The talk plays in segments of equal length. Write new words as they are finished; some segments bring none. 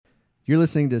You're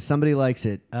listening to Somebody Likes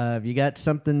It. If you got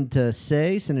something to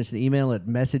say, send us an email at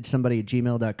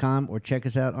messagesomebody@gmail.com or check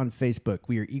us out on Facebook.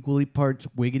 We are equally parts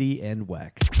wiggity and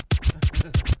whack.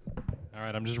 All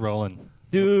right, I'm just rolling.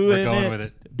 We're going with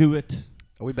it. Do it.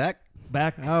 Are we back?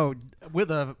 Back. Oh, with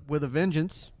a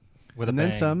vengeance. With a and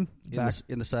bang. then some.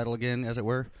 In the saddle again, as it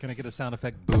were. Can I get a sound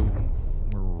effect? Boom.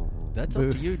 That's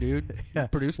up to you, dude. Yeah. You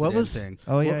produced What the was- damn thing.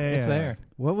 Oh, yeah, It's there.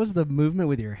 What was the movement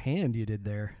with your hand you did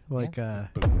there? Like,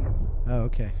 Boom. oh,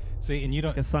 okay. See, and you don't.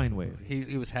 Like a sine wave.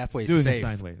 He was halfway Doing safe. a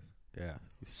sine wave. Yeah,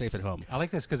 he's safe at home. I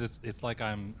like this because it's like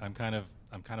I'm kind of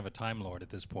a time lord at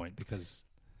this point because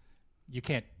you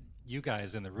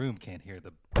guys in the room can't hear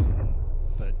the,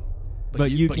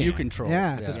 But you can. control.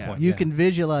 Yeah. it. At this point, You yeah. can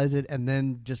visualize it and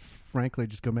then just frankly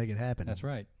just go make it happen. That's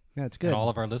right. Yeah, it's good. And all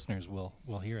of our listeners will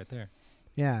hear it there.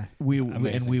 Yeah.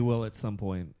 Amazing. We will at some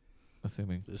point,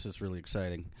 assuming. This is really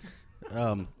exciting.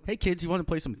 Hey, kids, you want to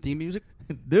play some theme music?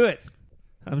 Do it.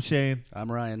 I'm Shane. I'm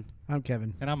Ryan. I'm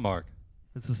Kevin. And I'm Mark.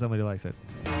 This is Somebody Likes It.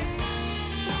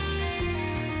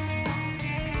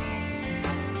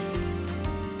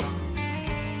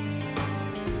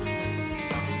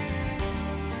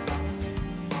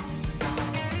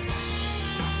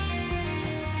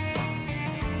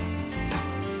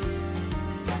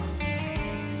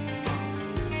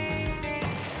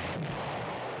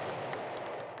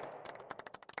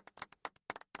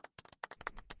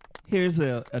 Here's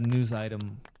a news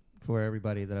item for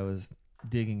everybody that I was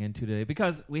digging into today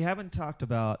because we haven't talked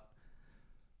about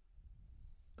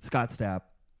Scott Stapp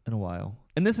in a while,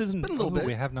 and this isn't Been a little bit.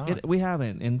 We have not. we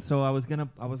haven't, and so I was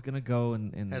gonna go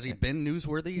and Has he been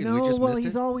newsworthy? And No, we just well, missed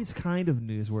he's it? always kind of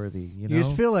newsworthy. You know, You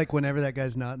just feel like whenever that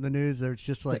guy's not in the news, there's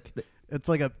just like it's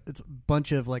a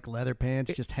bunch of like leather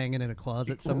pants just hanging in a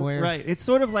closet somewhere. Right. It's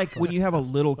sort of like when you have a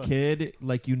little kid,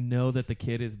 like you know that the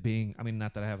kid is being. I mean,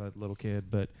 not that I have a little kid,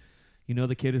 but you know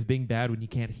the kid is being bad when you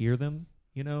can't hear them.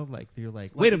 You know, like you're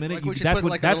like, wait a minute, we should that's put, what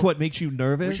like, that's little- what makes you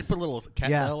nervous. We should put a little cat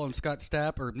Yeah. bell on Scott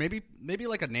Stapp, or maybe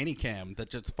like a nanny cam that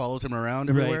just follows him around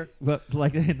everywhere. Right. But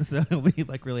like, and so he'll be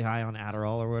like really high on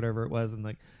Adderall or whatever it was, and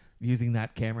like using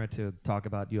that camera to talk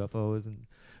about UFOs. And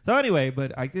so anyway,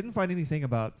 but I didn't find anything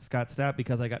about Scott Stapp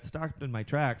because I got stopped in my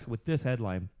tracks with this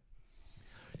headline: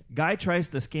 Guy tries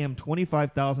to scam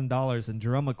 $25,000 in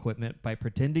drum equipment by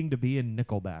pretending to be in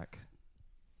Nickelback.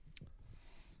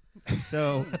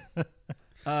 So.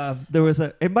 There was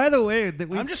and by the way,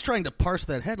 I'm just trying to parse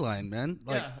that headline, man.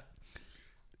 Like, yeah.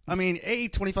 I mean,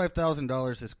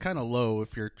 $25,000 is kind of low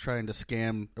if you're trying to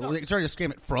scam. Or trying to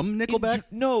scam it from Nickelback.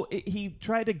 He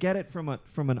tried to get it from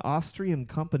an Austrian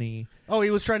company. Oh, he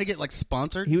was trying to get like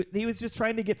sponsored. He was just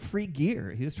trying to get free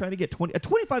gear. He was trying to get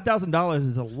 $25,000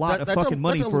 is a lot of That's fucking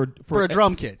money for a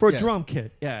drum kit. For a yes. drum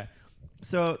kit, yeah.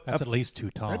 So That's at least 2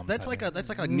 toms. That's like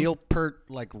a Neil Peart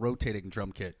like rotating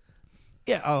drum kit.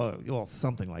 yeah. Oh, well,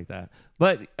 something like that.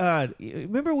 But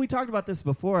remember we talked about this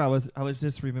before. I was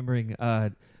just remembering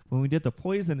when we did the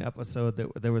Poison episode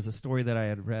that there was a story that I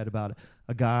had read about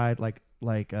a guy like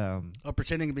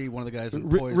Pretending to be one of the guys in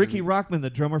Poison. Ricky Rockman, the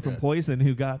drummer from Yeah. Poison,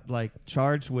 who got like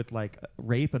charged with like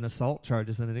rape and assault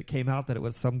charges, and then it came out that it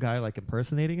was some guy like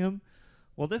impersonating him.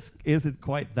 Well, this isn't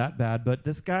quite that bad, but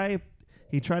this guy,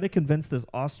 he tried to convince this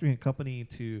Austrian company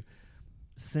to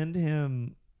send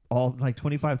him all like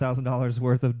 $25,000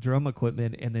 worth of drum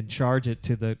equipment and then charge it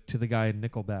to the guy in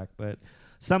Nickelback, but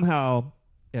somehow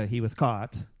he was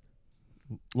caught.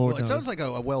 Lord Well, it knows. sounds like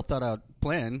a well thought out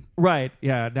plan. Right,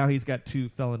 yeah. Now he's got 2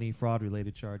 felony fraud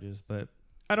related charges, but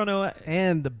I don't know.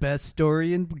 And the best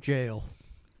story in jail.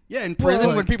 Yeah, in prison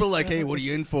Well, when people are like, "Hey, what are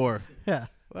you in for?" Yeah.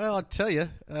 Well, I'll tell you.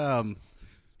 It's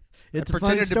a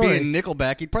pretended fun to be story. in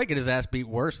Nickelback. He'd probably get his ass beat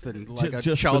worse than like a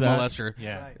Just for child that. molester.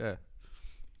 Yeah. Yeah.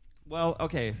 Well,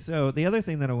 okay. So the other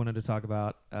thing that I wanted to talk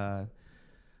about.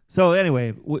 So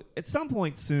anyway, at some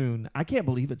point soon, I can't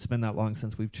believe it's been that long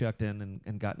since we've checked in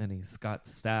and gotten any Scott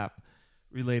Stapp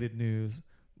related news.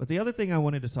 But the other thing I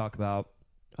wanted to talk about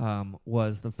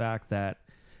was the fact that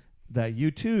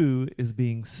U2 is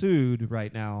being sued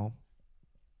right now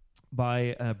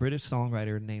by a British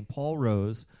songwriter named Paul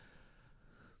Rose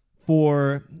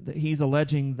he's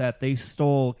alleging that they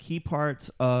stole key parts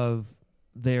of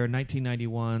their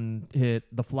 1991 hit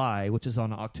The Fly, which is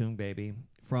on Achtung Baby,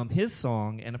 from his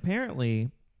song, and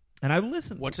apparently, and I've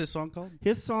listened. What's his song called?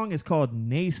 His song is called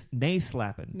Nay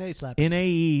Slappin'. Nay Slappin'.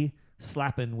 N-A-E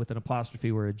slappin' with an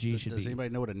apostrophe where a G should Does be. anybody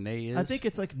know what a nay is? I think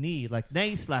it's like knee, like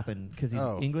nay slappin', because he's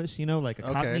Oh. English, you know, like a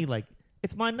Okay. Cockney, like,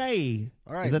 it's my nay.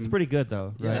 All right. That's pretty good,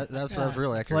 though. Yeah, Right? that's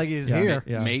real accurate. It's like he's Yeah. here.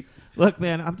 Yeah. Mate. Look,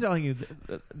 man, I'm telling you,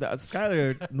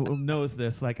 Skyler knows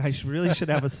this. Like, I really should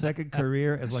have a second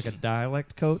career as like a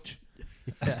dialect coach.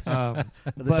 Yes. Um,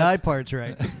 The but- die part's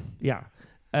right. Yeah.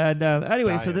 And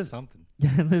anyway, Die so is something.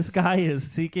 this guy is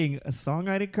seeking a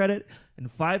songwriting credit and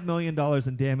 $5 million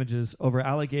in damages over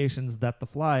allegations that The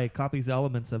Fly copies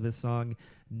elements of his song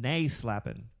Nay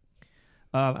Slappin'.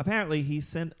 Apparently, he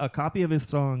sent a copy of his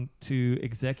song to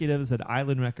executives at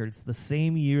Island Records the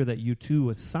same year that U2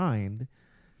 was signed,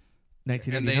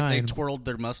 1989. And they twirled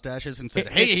their mustaches and said,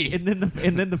 "Hey!" And then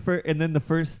the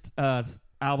first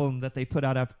album that they put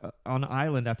out on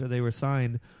Island after they were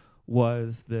signed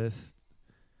was this.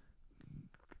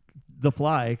 The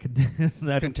Fly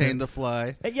that contained The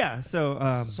Fly. Yeah,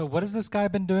 so So what has this guy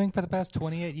been doing for the past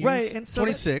 28 years? right, and so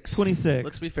 26. 26.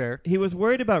 Let's be fair. He was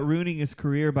worried about ruining his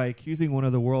career by accusing one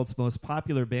of the world's most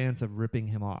popular bands of ripping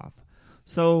him off.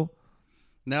 So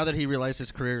Now that he realized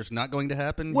his career is not going to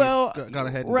happen, well, he's gone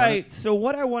ahead and right. done it. So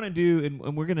what I want to do,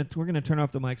 and we're gonna turn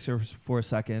off the mics for a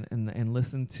second and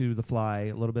listen to The Fly,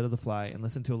 a little bit of The Fly, and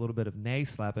listen to a little bit of Nay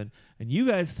Slappin', and you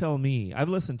guys tell me. I've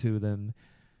listened to them.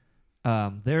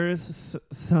 There is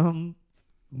some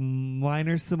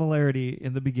minor similarity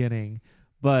in the beginning,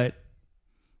 but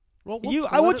Well,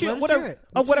 I'll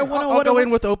go in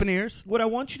with open ears. What I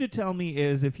want you to tell me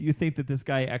is if you think that this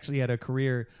guy actually had a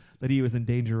career that he was in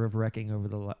danger of wrecking over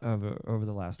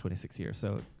the last 26 years.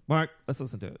 So, Mark, let's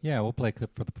listen to it. Yeah, we'll play a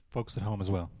clip for the folks at home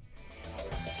as well.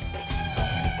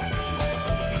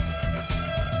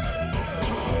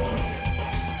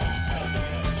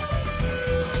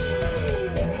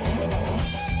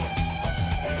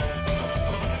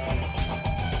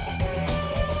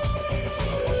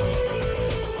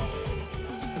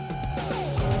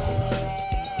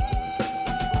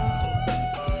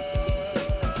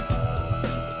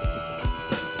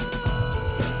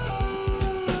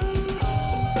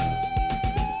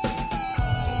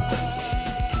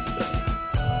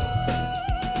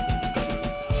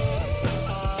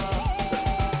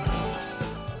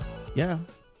 Yeah.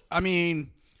 I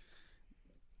mean,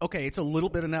 okay, it's a little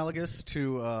bit analogous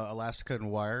to Elastica and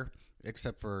Wire,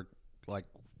 except for, like,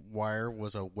 Wire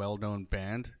was a well-known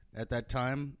band at that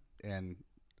time, and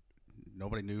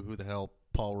nobody knew who the hell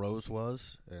Paul Rose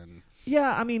was. And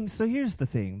Yeah, I mean, so here's the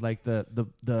thing. Like,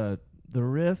 the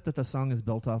riff that the song is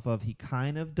built off of, he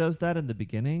kind of does that in the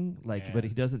beginning, but he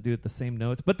doesn't do it the same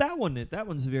notes. But that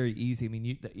one's very easy. I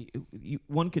mean,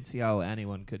 one could see how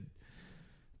anyone could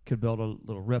build a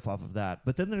little riff off of that.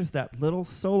 But then there's that little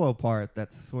solo part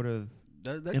that's sort of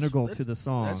integral to the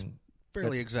song. That's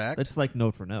fairly exact. It's like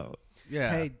note for note.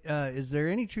 Yeah. Hey, is there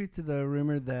any truth to the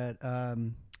rumor that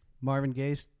Marvin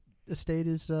Gaye's estate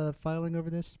is filing over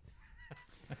this?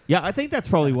 Yeah, I think that's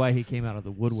probably why he came out of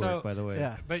the woodwork, by the way.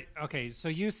 Yeah. But okay, so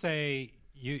you say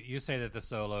that the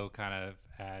solo kind of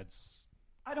adds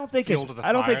I don't think fuel it's. to the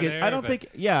I don't fire think it. there, I don't but- think.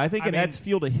 Yeah, I think I it mean- adds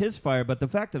fuel to his fire. But the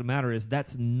fact of the matter is,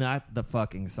 that's not the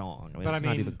fucking song. I mean, But it's I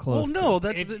not mean- even close. Well, no, to it.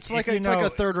 that's If- it's if like you it's like know- a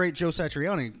third-rate Joe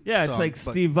Satriani. Yeah, it's song, like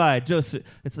but- Steve Vai, Joseph.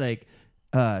 It's like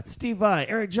Steve Vai,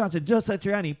 Eric Johnson, Joe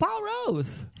Satriani, Paul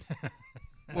Rose.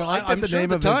 Well, I like I'm the sure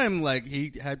name at the of it. time, like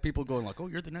he had people going like, "Oh,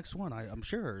 you're the next one." I'm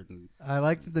sure. And I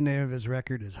like that the name of his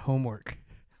record is Homework.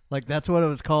 Like, that's what it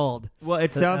was called. Well,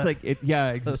 it sounds like it.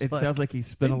 Yeah, it like- sounds like he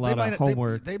spent a lot might- of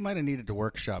homework. They might have needed to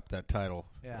workshop that title.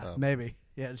 Yeah, maybe.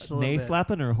 Yeah, just a little Nay bit.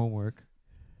 slapping or homework.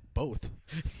 Both.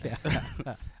 Yeah.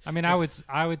 I mean, I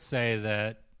would say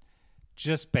that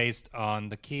just based on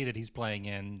the key that he's playing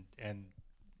in and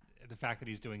the fact that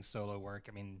he's doing solo work,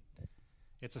 I mean,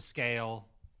 it's a scale.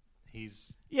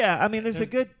 He's Yeah, I mean, there's a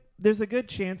good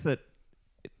chance that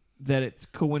it's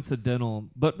coincidental.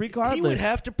 But regardless, He would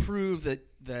have to prove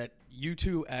that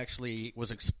U2 actually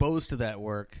was exposed to that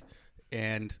work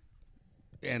and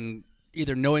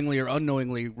either knowingly or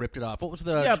unknowingly ripped it off. What was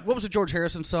the George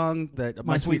Harrison song that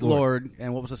My Sweet Lord,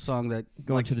 and what was the song that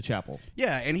going to the chapel.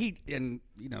 Yeah, and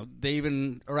they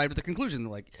even arrived at the conclusion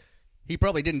like he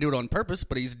probably didn't do it on purpose,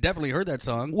 but he's definitely heard that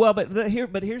song. Well, but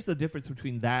here's the difference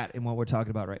between that and what we're talking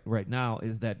about right now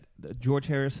is that George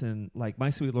Harrison, like My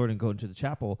Sweet Lord and Going to the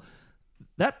Chapel,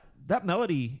 that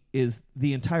melody is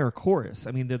the entire chorus.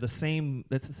 I mean, they're the same.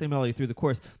 That's the same melody through the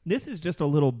chorus. This is just a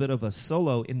little bit of a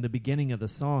solo in the beginning of the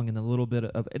song, and a little bit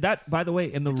of that. By the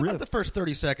way, in the It's riff, about the first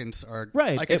 30 seconds are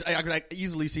Right. I could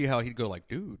easily see how he'd go like,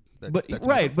 dude. That's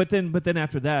right. awesome. But then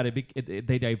after that,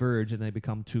 they diverge and they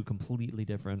become two completely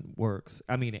different works.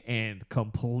 I mean, and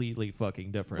completely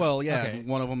fucking different. Well, yeah, Okay.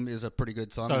 one of them is a pretty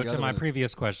good song. so and the to other my one-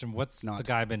 previous question, what's not. the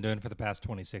guy been doing for the past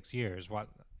 26 years?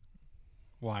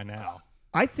 Why now?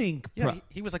 I think. Yeah,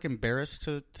 he was like embarrassed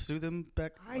to sue them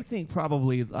back. I think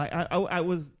probably I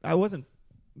wasn't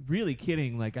really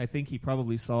kidding. Like I think he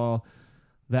probably saw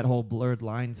that whole blurred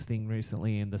lines thing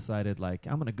recently and decided like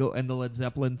I'm gonna go and the Led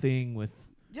Zeppelin thing with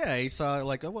Yeah, he saw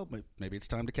like, oh well, maybe it's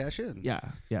time to cash in.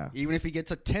 Yeah. Even if he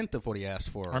gets a tenth of what he asked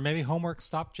for, Or maybe homework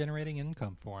stopped generating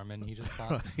income for him, and he just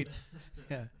thought, Right.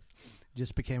 Yeah.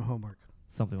 Just became homework.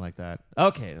 Something like that.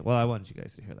 Okay. Well, I wanted you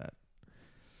guys to hear that.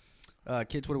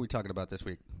 kids, what are we talking about this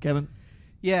week? Kevin?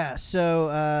 Yeah,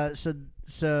 so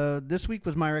this week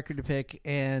was my record to pick,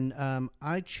 and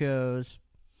I chose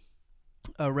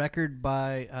a record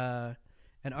by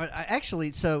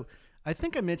I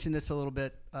think I mentioned this a little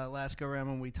bit last go around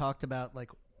when we talked about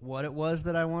like what it was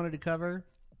that I wanted to cover,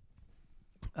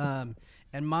 and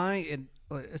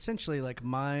essentially like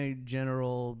my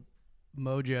general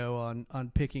mojo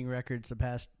on picking records the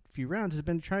past few rounds has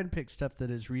been trying to pick stuff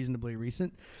that is reasonably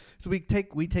recent. So we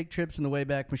take trips in the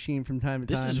Wayback Machine from time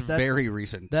to time. This is very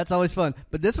recent. That's always fun.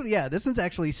 But this one's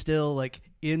actually still like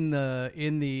in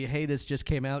the hey, this just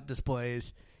came out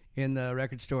displays in the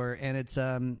record store, and it's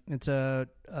a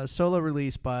solo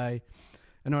release by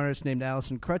an artist named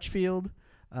Allison Crutchfield.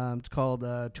 It's called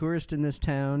 "Tourist in This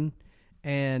Town,"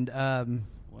 and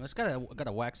Well, it's got a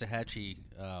Waxahatchee.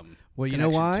 Well, you know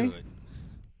why? To it.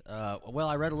 Well,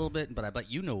 I read a little bit, but I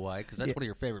bet you know why, because that's one of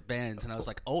your favorite bands, and I was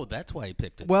like, oh, that's why he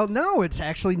picked it. Well, no, it's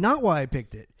actually not why I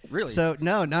picked it. Really? So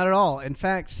no, not at all. In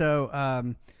fact, so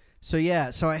I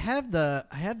have the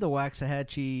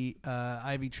Waxahatchee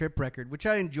Ivy Trip record, which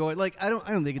I enjoy. Like, I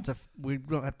don't think we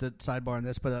don't have to sidebar on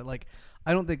this, but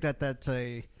I don't think that's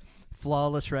a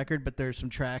flawless record, but there's some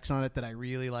tracks on it that I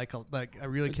really like. I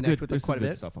really connect with it quite a bit.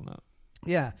 There's some good stuff on that.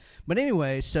 Yeah, but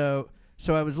anyway, so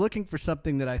I was looking for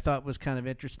something that I thought was kind of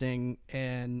interesting,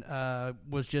 and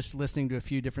was just listening to a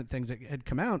few different things that had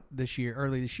come out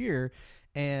early this year,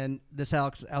 and this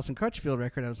Allison Crutchfield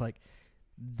record, I was like,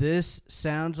 this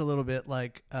sounds a little bit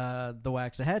like the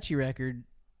Waxahatchee record,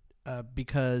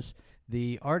 because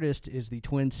the artist is the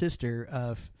twin sister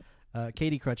of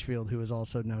Katie Crutchfield, who is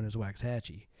also known as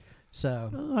Waxahatchee.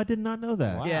 So I did not know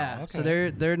that. Wow. yeah, okay. so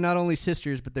they're not only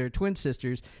sisters, but they're twin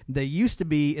sisters. They used to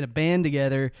be in a band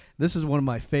together. This is one of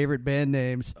my favorite band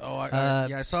names. Oh,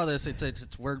 I saw this. It's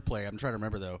wordplay. I'm trying to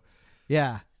remember though.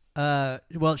 Yeah.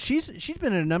 Well, she's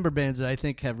been in a number of bands that I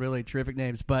think have really terrific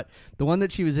names, but the one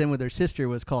that she was in with her sister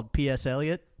was called P.S.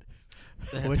 Eliot.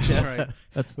 Which,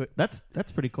 That's right.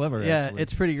 That's pretty clever. Yeah, actually.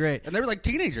 it's pretty great. And they were like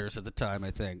teenagers at the time,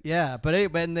 I think. Yeah, but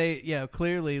they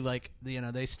clearly like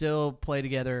they still play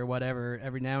together or whatever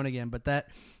every now and again. But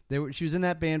she was in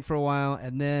that band for a while,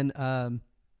 and then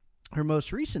her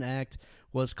most recent act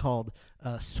was called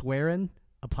Swearin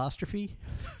apostrophe.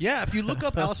 Yeah, if you look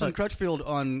up Allison Crutchfield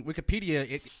on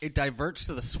Wikipedia, it diverts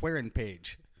to the Swearin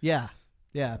page. Yeah.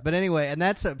 But anyway, and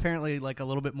that's apparently like a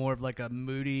little bit more of like a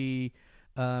moody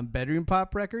bedroom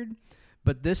pop record.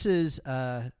 But this is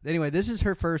this is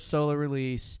her first solo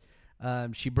release.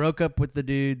 She broke up with the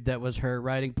dude that was her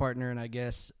writing partner, and I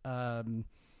guess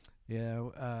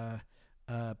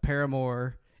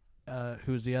Paramore,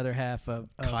 who's the other half of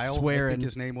Kyle, Swearin. I think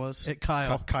his name was.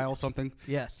 Kyle. Kyle something.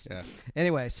 Yes. Yeah.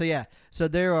 Anyway, so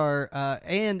there are,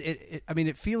 and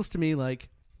it feels to me like,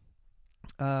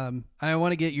 I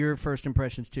want to get your first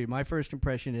impressions too. My first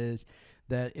impression is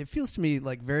that it feels to me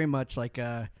like very much like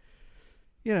kind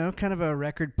of a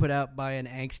record put out by an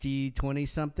angsty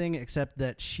 20-something, except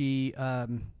that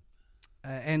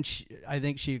I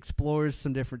think she explores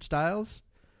some different styles.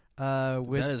 That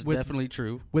is definitely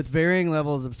true. With varying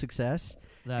levels of success.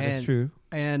 That is true.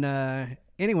 And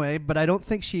anyway, but I don't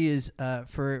think she is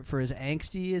for as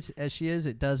angsty as she is.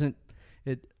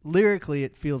 Lyrically,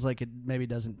 it feels like it maybe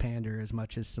doesn't pander as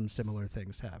much as some similar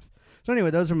things have. So anyway,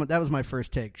 that was my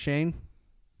first take. Shane,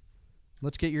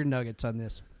 let's get your nuggets on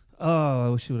this. Oh, I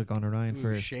wish you would have gone to Ryan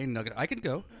first. Shane Nugget. I can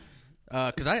go.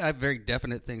 Because I have very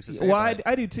definite things to say. Well,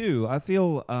 I do too. I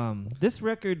feel this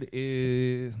record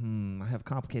is. I have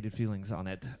complicated feelings on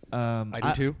it.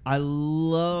 I do too. I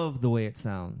love the way it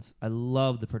sounds. I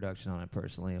love the production on it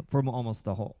personally, from almost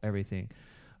everything.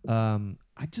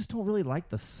 I just don't really like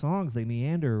the songs. They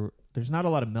meander. There's not a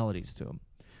lot of melodies to them.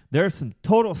 There are some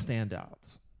total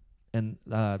standouts, and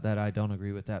that I don't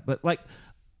agree with that. But like,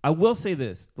 I will say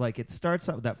this: like, it starts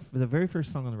out with the very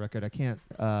first song on the record. I can't.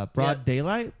 Broad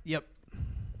Daylight. Yep.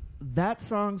 That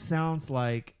song sounds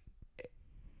like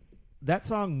that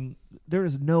song. There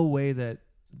is no way that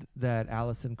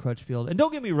Allison Crutchfield, and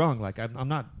don't get me wrong, like I'm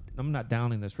not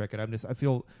downing this record. I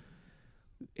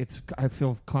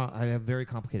have very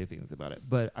complicated feelings about it,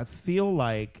 but I feel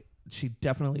like she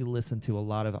definitely listened to a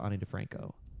lot of Ani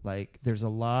DeFranco. Like there's a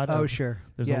lot of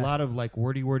a lot of like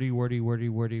wordy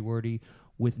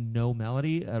with no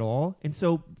melody at all. And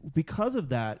so because of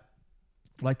that,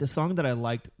 like the song that I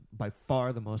liked by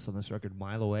far the most on this record,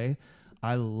 Mile Away,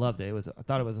 I loved it. I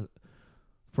thought it was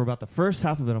for about the first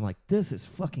half of it, I'm like, this is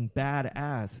fucking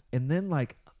badass. And then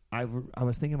like I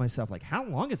was thinking to myself, like, how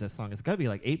long is this song? It's got to be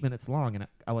like 8 minutes long, and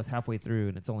I was halfway through,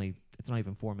 and it's not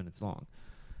even 4 minutes long.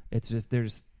 It's just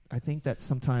I think that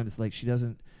sometimes like she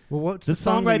doesn't. Well, what's the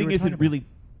song that you songwriting were isn't talking really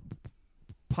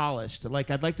polished.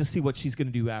 Like I'd like to see what she's going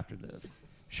to do after this.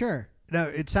 Sure. No,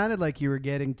 it sounded like you were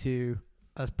getting to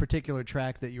a particular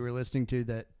track that you were listening to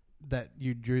that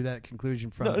you drew that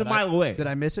conclusion from. No, Mile Away. Did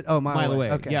I miss it? Oh, Mile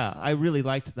Away. Okay. Yeah, I really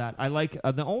liked that. I like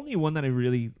the only one that I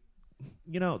really,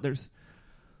 there's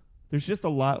just a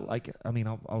lot. Like, I mean,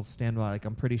 I'll stand by. Like,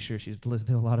 I'm pretty sure she's listened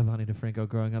to a lot of Ani DeFranco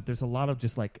growing up. There's a lot of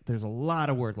just like there's a lot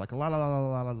of words, like a lot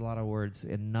of words,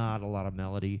 and not a lot of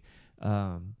melody.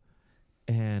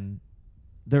 And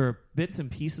there are bits and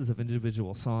pieces of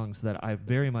individual songs that I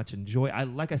very much enjoy.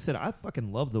 Like I said, I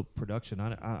fucking love the production.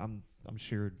 I'm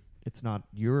sure it's not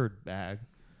your bag.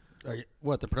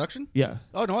 What, the production? Yeah.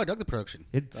 Oh no, I dug the production.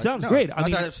 It sounds great. I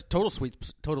thought it was total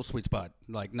sweet spot.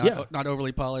 Like not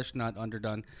overly polished, not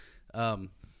underdone.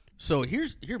 So here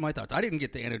are my thoughts. I didn't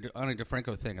get the Ani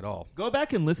DeFranco thing at all. Go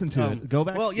back and listen to it. Go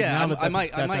back. Well, yeah, I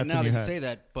might now that you say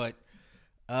that, but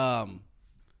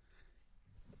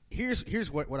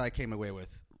here's what I came away with.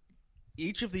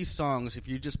 Each of these songs, if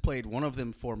you just played one of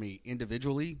them for me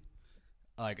individually,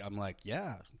 like I'm like,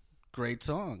 yeah, great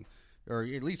song, or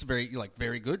at least very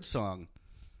good song,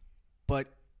 but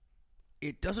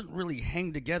it doesn't really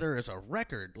hang together as a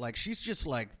record. Like she's just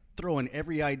like throwing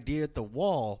every idea at the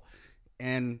wall,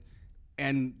 and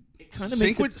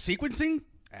sequencing.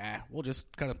 We'll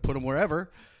just kind of put them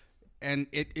wherever, and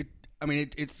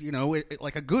it's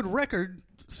like a good record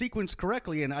sequenced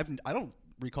correctly, and I don't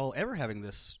recall ever having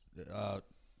this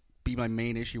be my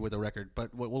main issue with a record,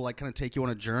 but will like kind of take you on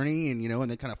a journey, and and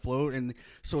then kind of float, and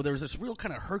so there's this real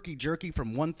kind of herky jerky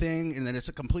from one thing, and then it's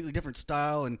a completely different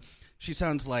style, and she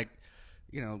sounds like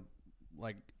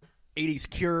like 80s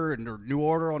Cure and or New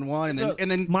Order on one,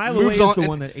 and then Mile moves Away on, is the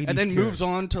one that 80s and then Cure. moves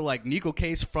on to like Nico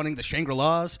Case fronting the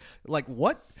Shangri-Las. Like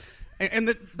what? And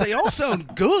they all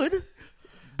sound good,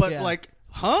 but Yeah. like,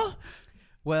 huh?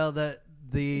 Well,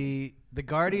 the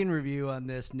Guardian review on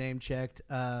this name checked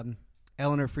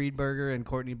Eleanor Friedberger and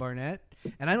Courtney Barnett,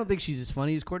 and I don't think she's as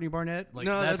funny as Courtney Barnett. Like,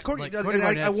 No, that's Courtney like, does. Courtney And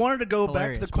I Barnett's wanted to go back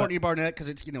hilarious, to the Courtney Barnett because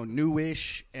it's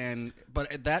newish,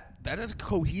 but that is a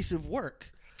cohesive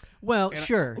work. Well, And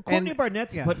sure. Well, Courtney And-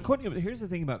 Barnett's, yeah. but here's the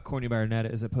thing about Courtney Barnett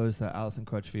as opposed to Allison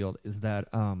Crutchfield is that,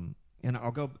 and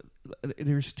I'll go.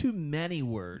 There's too many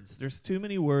words. There's too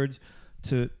many words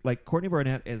to like. Courtney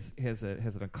Barnett has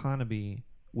an economy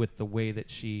with the way that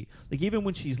she like even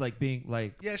when she's like being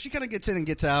like Yeah, she kind of gets in and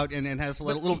gets out, and has a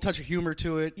little touch of humor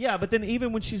to it. yeah, but then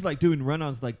even when she's like doing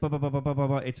run-ons like blah blah blah blah blah blah,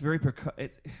 blah it's very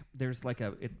there's like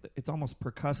it's almost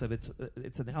percussive.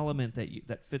 It's an element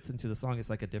that fits into the song. It's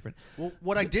like a different. Well,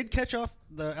 what I did catch off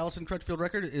the Allison Crutchfield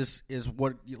record is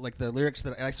what like the lyrics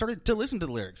that I started to listen to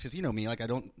the lyrics because you know me, like I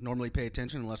don't normally pay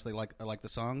attention unless I like the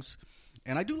songs,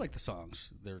 and I do like the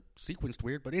songs. They're sequenced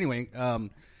weird, but anyway,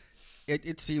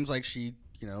 it seems like she.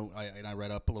 I read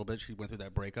up a little bit. She went through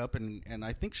that breakup, and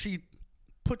I think she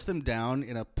puts them down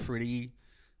in a pretty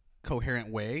coherent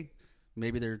way.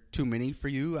 Maybe they're too many for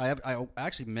you. I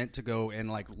actually meant to go and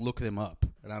like look them up,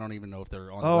 and I don't even know if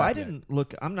they're on. Oh, the web I yet. didn't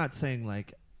look. I'm not saying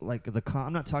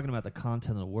I'm not talking about the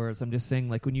content of the words. I'm just saying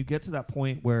like when you get to that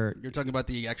point where You're talking about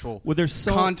the actual there's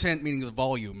so content, meaning the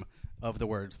volume of the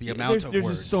words, the amount of there's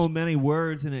words. just so many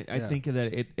words in it. I Yeah. think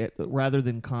that it rather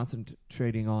than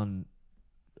concentrating on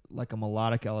like a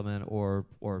melodic element or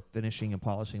finishing and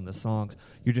polishing the songs,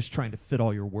 you're just trying to fit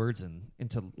all your words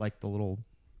into like the little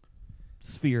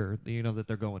sphere that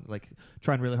they're going like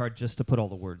trying really hard just to put all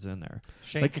the words in there.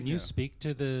 Shane, Like, can you speak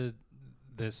to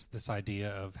this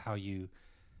idea of how you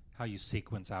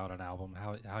sequence out an album,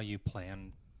 how you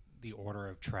plan the order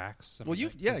of tracks? Well,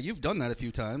 you've done that a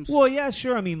few times. Well, yeah,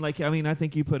 sure. I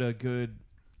think you put a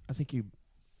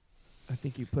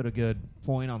good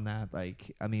point on that.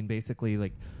 Like, I mean, basically,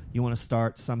 like, you want to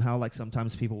start somehow. Like,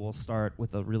 sometimes people will start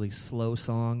with a really slow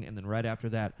song, and then right after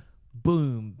that,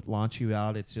 boom, launch you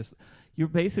out. It's just you're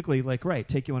basically like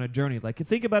take you on a journey. Like,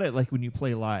 think about it like when you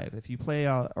play live. If you play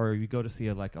out or you go to see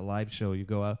a live show, you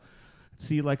go out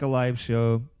see like a live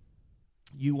show.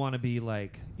 You want to be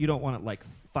like you don't want it like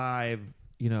 5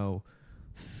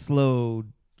 slow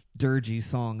dirgy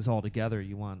songs all together.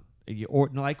 You want. Or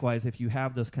likewise, if you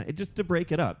have those just to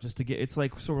break it up, just to get, it's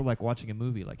like sort of like watching a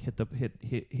movie, like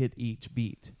hit each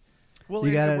beat. Well,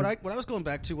 what I was going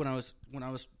back to when I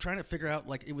was trying to figure out,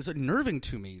 like, it was unnerving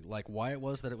to me, like why it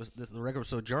was that the record was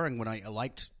so jarring when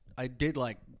I did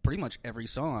like pretty much every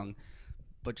song,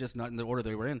 but just not in the order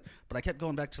they were in. But I kept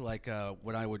going back to like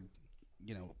when I would,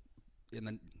 in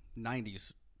the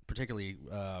 90s, particularly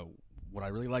when I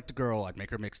really liked a girl, I'd make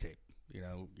her a mixtape. You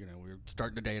know, we were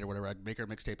starting a date or whatever. I'd make her a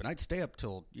mixtape, and I'd stay up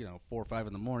till 4 or 5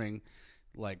 in the morning,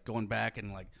 like going back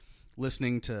and like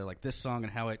listening to like this song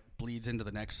and how it bleeds into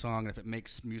the next song, and if it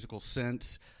makes musical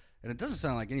sense. And it doesn't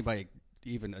sound like anybody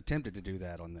even attempted to do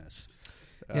that on this.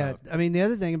 Yeah, I mean, the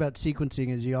other thing about sequencing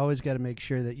is you always got to make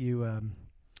sure that you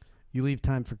leave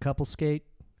time for couple skate.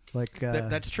 Like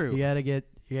that's true. You gotta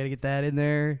get that in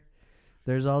there.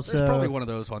 There's probably one of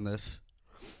those on this.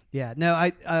 Yeah, no,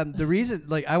 the reason,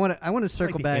 like, I want to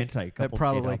circle like back.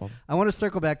 Probably, I want to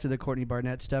circle back to the Courtney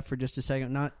Barnett stuff for just a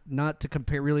second. Not to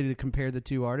compare the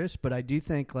two artists, but I do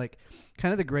think like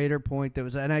kind of the greater point that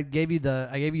was, and I gave you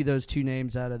those two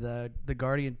names out of the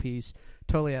Guardian piece,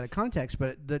 totally out of context.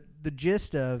 But the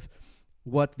gist of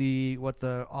what the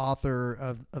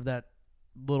author of that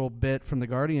little bit from the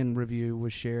Guardian review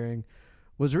was sharing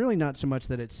was really not so much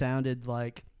that it sounded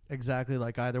like exactly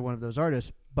like either one of those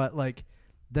artists, but like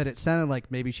that it sounded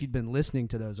like maybe she'd been listening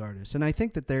to those artists. And I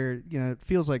think that it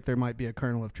feels like there might be a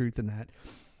kernel of truth in that.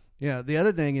 The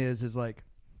other thing is like,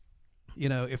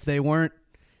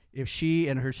 if she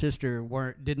and her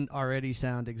sister didn't already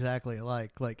sound exactly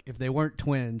alike, like if they weren't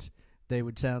twins, they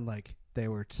would sound like they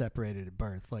were separated at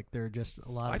birth. Like there are just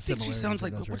a lot of similarities. I think she sounds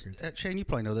like, Shane, you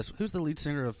probably know this. Who's the lead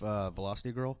singer of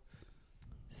Velocity Girl?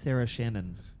 Sarah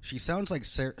Shannon. She sounds like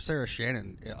Sarah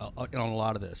Shannon on a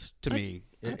lot of this to me.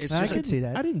 I could see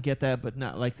that. I didn't get that, but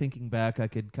not like thinking back, I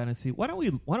could kind of see. Why don't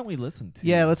we listen to?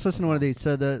 Yeah, let's listen to one of these.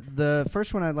 So the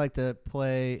first one I'd like to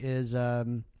play is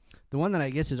the one that I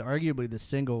guess is arguably the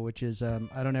single, which is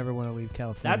I Don't Ever Want to Leave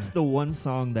California. That's the one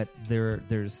song that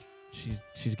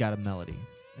she's got a melody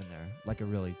in there, like a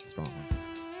really strong one.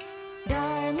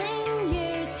 Darling,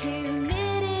 you're too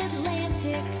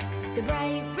mid-Atlantic. The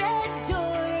bright red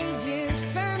doors, you're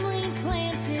firmly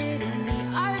planted in the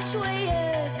archway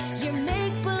of your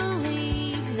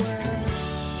make-believe world.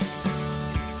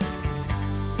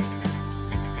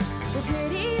 We're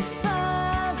pretty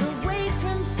far away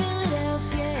from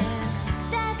Philadelphia.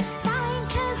 That's fine,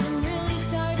 'cause I'm really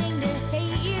starting to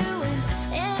hate you in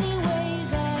any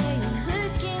ways I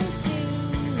look into.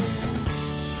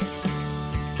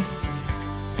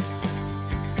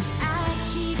 I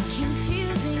keep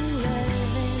confusing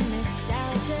love and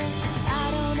nostalgia.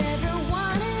 I don't ever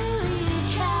want to leave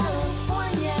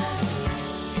California.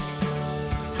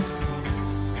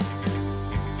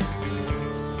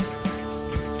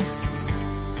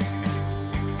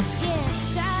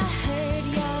 Yes, I heard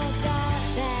y'all got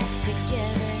back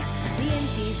together. The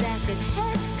empties act as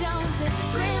headstones, a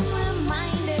grim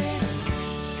reminder.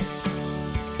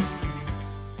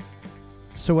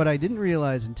 So what I didn't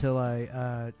realize until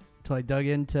I dug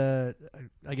into,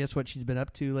 I guess, what she's been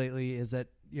up to lately is that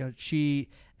she,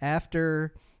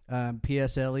 after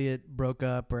P.S. Eliot broke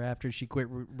up, or after she quit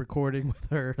recording with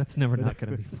her. That's never not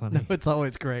going to be funny. No, it's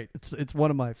always great. It's one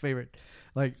of my favorite.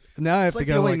 Like now I have It's like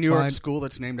to the go only New York find, school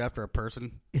that's named after a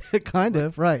person. kind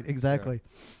of right, exactly.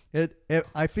 It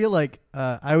I feel like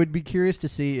I would be curious to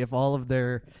see if all of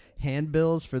their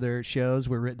handbills for their shows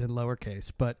were written in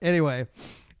lowercase. But anyway.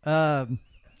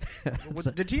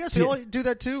 Did T.S. Eliot do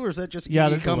that too, or is that just Yeah,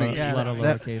 E. there's Cummings? a lot of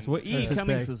that- lowercase. Well, E. his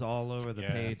Cummings thing. is all over the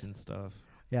Yeah. page and stuff.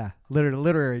 Yeah,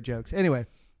 literary jokes. Anyway,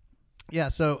 yeah.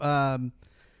 So,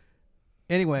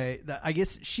 anyway, I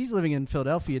guess she's living in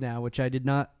Philadelphia now, which I did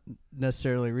not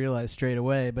necessarily realize straight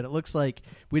away. But it looks like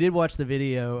we did watch the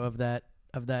video of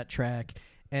that track,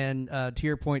 and to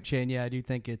your point, Shane, yeah, I do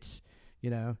think it's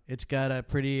got a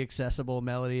pretty accessible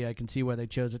melody. I can see why they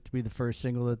chose it to be the first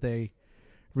single that they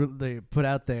put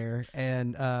out there,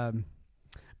 and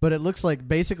but it looks like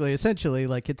essentially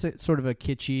like it's a sort of a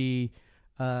kitschy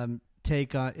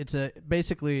take on. It's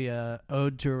basically a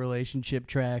ode to a relationship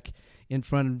track in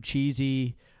front of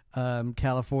cheesy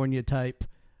California type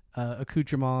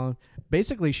accoutrement,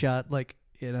 basically shot like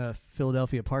in a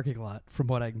Philadelphia parking lot, from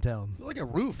what I can tell. Like a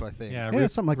roof, I think. Yeah,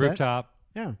 something like that. rooftop,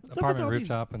 Yeah, apartment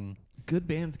rooftop, and Good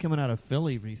bands coming out of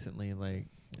Philly recently. Like,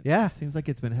 yeah. it seems like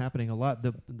it's been happening a lot.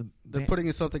 They're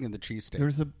putting something in the cheesesteak.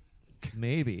 There's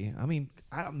maybe. I mean,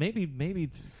 maybe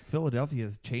Philadelphia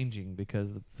is changing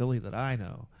because the Philly that I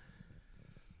know.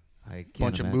 I can't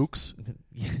Bunch of imagine. mooks.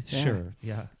 Yeah, sure.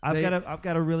 Yeah, I've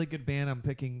got a really good band I'm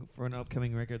picking for an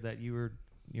upcoming record that you're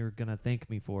gonna thank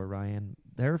me for, Ryan.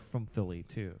 They're from Philly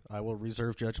too. I will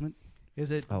reserve judgment. Is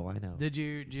it? Oh, I know. Did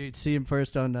you see him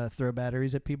first on Throw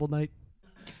Batteries at People Night?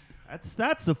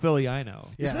 That's the Philly I know.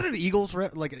 Yeah. Is that an Eagles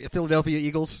like a Philadelphia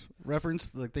Eagles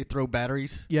reference? Like they throw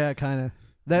batteries. Yeah, kind of.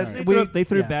 They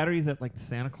threw yeah. batteries at like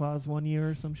Santa Claus one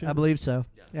year or some shit. I believe so.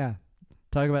 Yeah.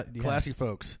 Talk about Classy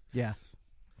folks. Yeah.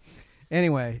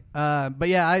 Anyway, but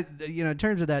yeah, in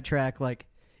terms of that track, like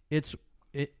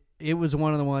it was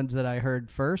one of the ones that I heard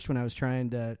first when I was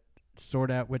trying to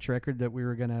sort out which record that we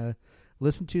were gonna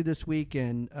listen to this week,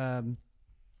 and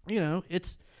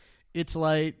it's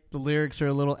light. The lyrics are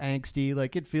a little angsty.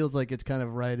 Like, it feels like it's kind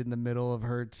of right in the middle of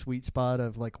her sweet spot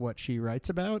of like what she writes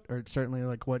about, or certainly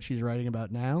like what she's writing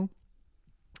about now.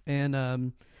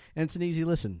 And it's an easy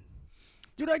listen.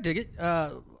 Dude, I dig it.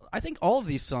 I think all of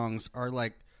these songs are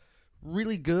like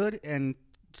really good and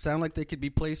sound like they could be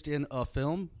placed in a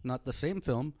film, not the same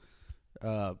film,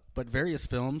 but various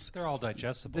films. They're all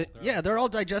digestible. They're all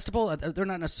digestible. They're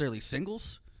not necessarily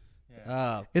singles.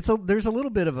 Yeah. There's a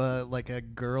little bit of a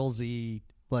girlsy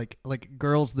like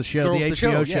Girls the Show, Girls the the HBO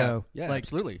Show, show, yeah, like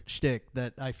absolutely shtick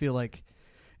that I feel like,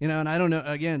 and I don't know.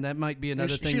 Again, that might be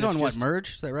another thing. She's that's on what, just-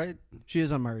 Merge? Is that right? She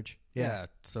is on Merge. Yeah.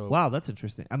 So Wow, that's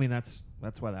interesting. I mean, that's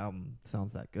why the album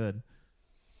sounds that good.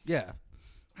 yeah,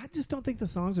 I just don't think the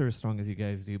songs are as strong as you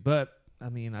guys do. But I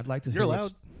mean, I'd like to. You're hear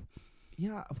allowed.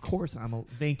 Yeah, of course.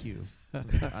 Thank you.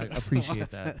 I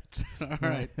appreciate that. all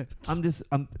right.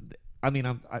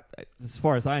 As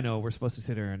far as I know, we're supposed to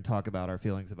sit here and talk about our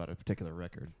feelings about a particular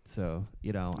record. So,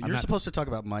 I'm You're not supposed to talk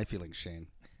about my feelings, Shane.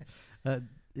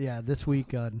 This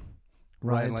week on Ryan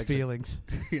Ryan's likes it. feelings.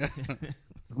 yeah,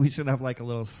 We should have like a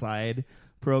little side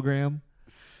program.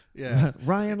 yeah.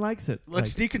 Ryan likes it.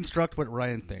 Let's deconstruct what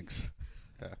Ryan thinks.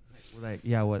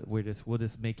 We'll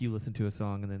just make you listen to a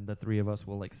song, and then the three of us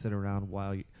will like sit around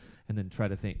and then try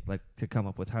to think to come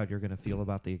up with how you're going to feel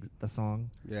about the song.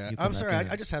 Yeah, You I'm come sorry. back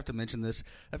in. I just have to mention this.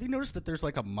 Have you noticed that there's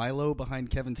like a Milo behind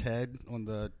Kevin's head on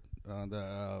the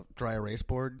dry erase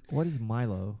board? What is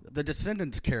Milo? The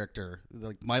Descendants character,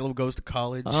 like Milo goes to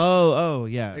college. Oh,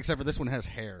 yeah. Except for this one has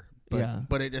hair. But, Yeah.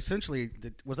 But it essentially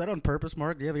was that on purpose,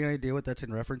 Mark? Do you have any idea what that's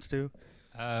in reference to?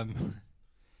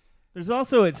 There's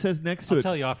also, it says next to I'll it,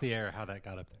 tell you off the air how that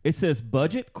got up there. it says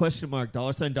budget, $, $,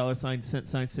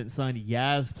 $,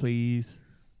 yes, please.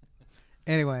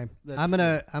 Anyway, That's- I'm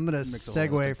gonna makes a lot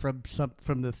of segue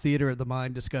from the theater of the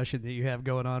mind discussion that you have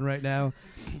going on right now,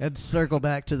 and circle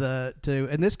back to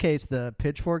in this case the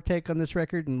Pitchfork take on this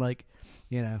record. And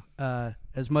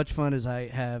as much fun as I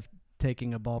have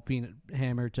taking a ball peen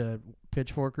hammer to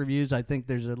Pitchfork reviews, I think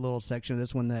there's a little section of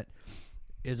this one that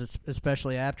is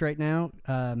especially apt right now.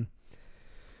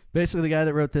 Basically, the guy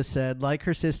that wrote this said, like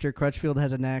her sister, Crutchfield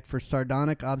has a knack for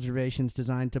sardonic observations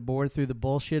designed to bore through the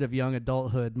bullshit of young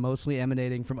adulthood, mostly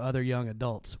emanating from other young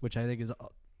adults, which I think is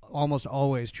almost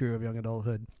always true of young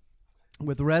adulthood.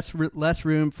 With less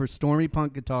room for stormy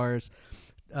punk guitars,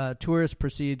 Tourist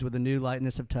proceeds with a new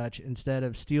lightness of touch. Instead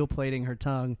of steel plating her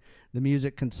tongue, the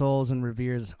music consoles and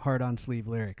reveres hard-on-sleeve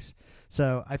lyrics.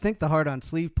 So I think the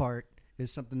hard-on-sleeve part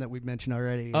is something that we've mentioned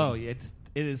already. Oh, yeah,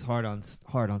 it is hard on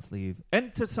sleeve,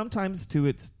 and sometimes to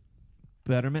its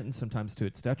betterment and sometimes to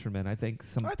its detriment. I think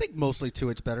mostly to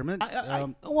its betterment.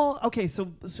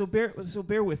 So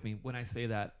bear with me when I say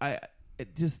that.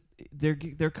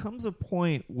 There comes a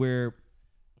point where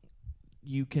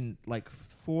you can like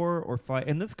 4 or 5,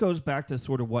 and this goes back to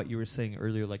sort of what you were saying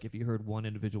earlier. Like if you heard one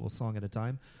individual song at a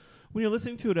time, when you're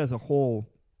listening to it as a whole,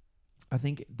 I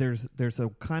think there's a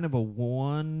kind of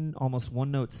almost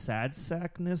one note sad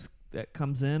sackness that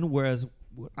comes in, whereas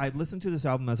I listen to this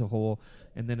album as a whole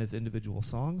and then as individual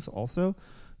songs also,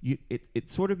 it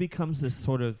sort of becomes this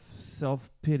sort of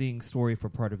self-pitying story for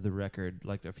part of the record,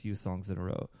 like a few songs in a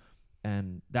row,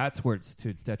 and that's where it's to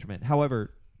its detriment.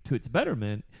 However, to its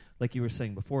betterment, like you were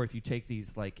saying before, if you take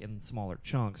these like in smaller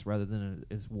chunks rather than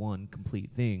as one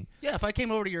complete thing. Yeah, if I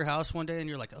came over to your house one day and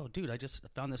you're like, "Oh, dude, I just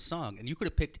found this song," and you could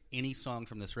have picked any song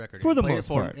from this record For and the played most it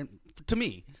for part. to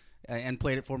me, and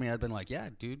played it for me, I'd been like, "Yeah,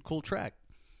 dude, cool track."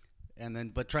 And then,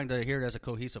 but trying to hear it as a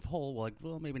cohesive whole,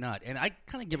 well, maybe not. And I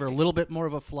kind of give her a little bit more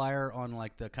of a flyer on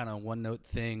like the kind of one note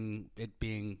thing, it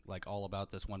being like all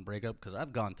about this one breakup, because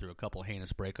I've gone through a couple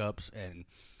heinous breakups and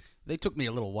they took me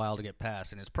a little while to get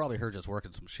past, and it's probably her just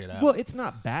working some shit out. Well, it's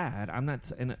not bad. I'm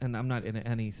not, and I'm not in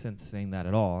any sense saying that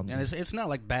at all. And it's not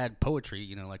like bad poetry,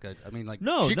 she can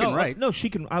write. No, she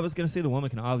can. I was going to say the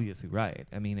woman can obviously write.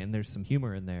 I mean, and there's some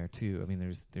humor in there too. I mean,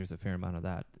 there's a fair amount of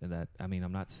that. I mean,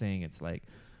 I'm not saying it's like,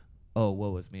 oh,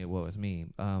 woe is me, woe is me.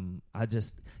 I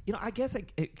just, I guess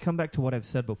it come back to what I've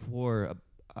said before.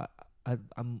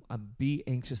 I'd be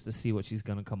anxious to see what she's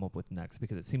going to come up with next,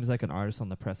 because it seems like an artist on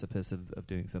the precipice of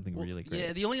doing something really great.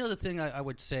 Yeah, the only other thing I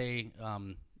would say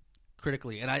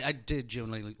critically, and I did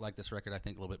genuinely like this record, I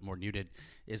think a little bit more muted,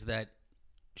 is that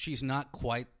she's not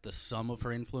quite the sum of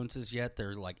her influences yet.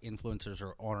 They're like influencers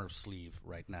are on her sleeve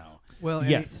right now. Well, and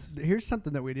Yes. here's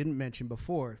something that we didn't mention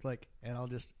before. Like, and I'll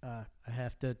just I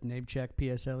have to name check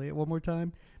P.S. Eliot one more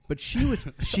time. But she was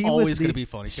Always gonna be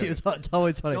funny, She Kevin. was it's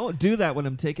always funny. Don't do that when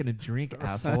I'm taking a drink,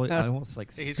 asshole. I almost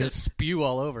like He's gonna spew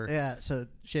all over. Yeah, so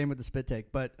shame with the spit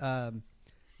take, but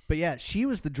yeah, she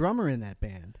was the drummer in that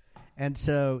band, and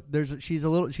so she's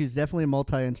definitely a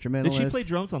multi-instrumentalist. Did she play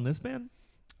drums on this band?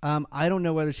 I don't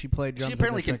know whether she played drums. She on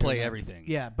apparently this can record or play not. everything.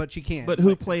 Yeah, but she can. But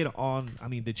who played on? I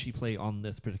mean, did she play on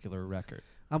this particular record?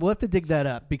 We'll have to dig that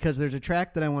up because there's a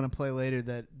track that I want to play later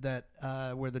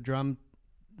that where the drum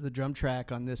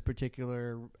track on this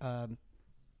particular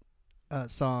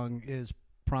song is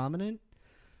prominent.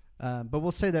 But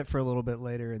we'll say that for a little bit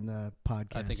later in the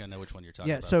podcast. I think I know which one you're talking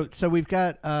Yeah, about. so we've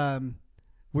got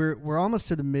we're almost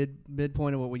to the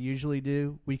midpoint of what we usually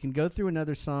do. We can go through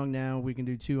another song now. We can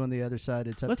do two on the other side.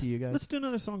 It's up to you guys. Let's do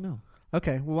another song now.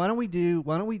 Okay. Well, why don't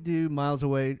we do Miles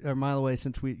Away or Mile Away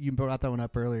since you brought that one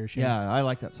up earlier, Shane? Yeah, I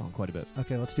like that song quite a bit.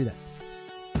 Okay, let's do that.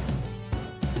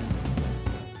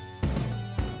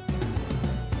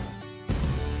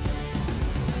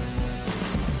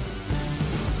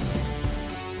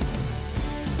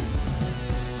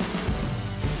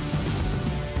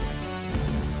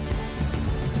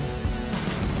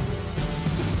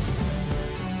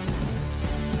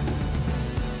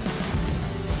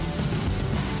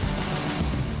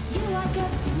 You walk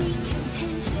up to me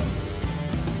contentious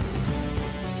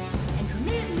and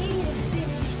permit me to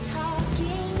finish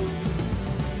talking.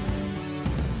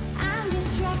 I'm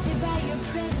distracted by your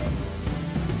presence.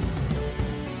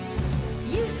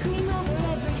 You scream over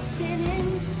every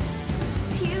sentence.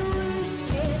 You were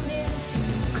standing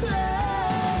too close.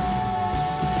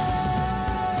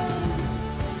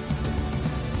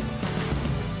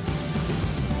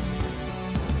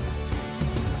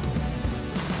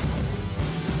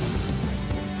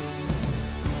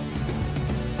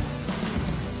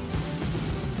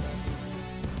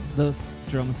 Those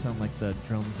drums sound like the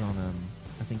drums on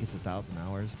I think it's 1,000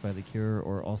 Hours by The Cure,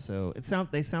 or also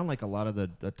they sound like a lot of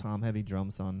the Tom Heavy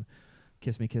drums on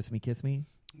Kiss Me, Kiss Me, Kiss Me.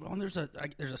 Well, and there's a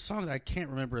song that I can't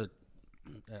remember.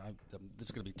 This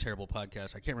is going to be a terrible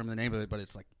podcast. I can't remember the name of it, but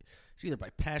it's either by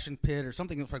Passion Pit or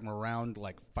something from around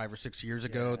like 5 or 6 years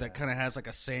ago that kind of has like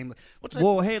a same. What's that?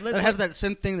 Whoa, hey, it has that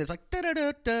same thing that's like da da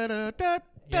da da da da,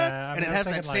 Yeah, I and mean, it I was has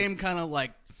that thinking, same kind of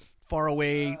like far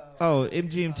away. Oh,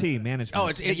 MGMT management. Oh,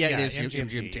 it is MGMT.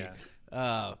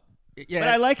 MGMT. Yeah. But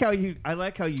I like how you I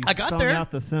got sung there.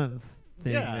 out the synth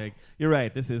thing. Yeah. Like, you're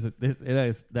right.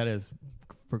 That is.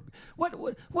 What?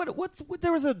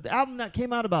 There was an album that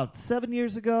came out about 7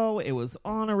 years ago. It was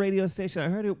on a radio station. I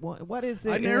heard it. What is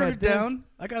it? I narrowed it down.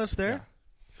 I got us there.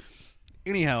 Yeah.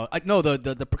 Anyhow,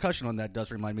 the percussion on that does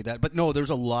remind me of that. But no, there's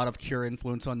a lot of Cure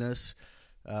influence on this.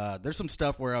 There's some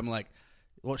stuff where I'm like,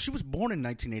 well, she was born in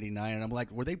 1989, and I'm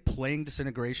like, were they playing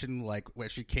Disintegration like when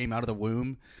she came out of the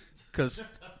womb? Because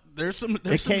there's some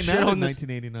It came shit out on in this.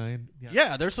 1989.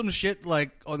 Yeah, there's some shit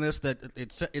like on this that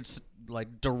it's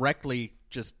like directly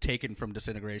just taken from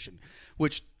Disintegration.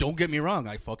 Which, don't get me wrong,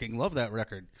 I fucking love that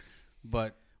record,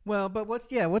 but what's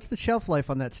the shelf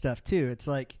life on that stuff too? It's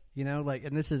like,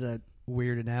 and this is a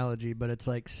weird analogy, but it's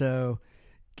like, so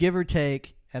give or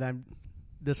take, and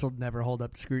this will never hold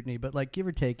up to scrutiny, but like give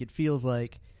or take, it feels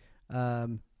like for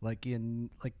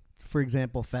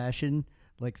example, fashion,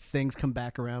 like things come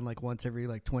back around like once every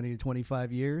like 20 to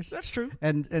 25 years. that's true.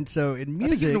 And so in I music,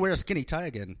 think you can wear a skinny tie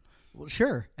again. well,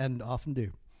 sure, and often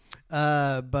do.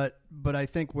 But I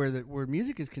think where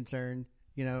music is concerned,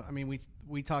 I mean,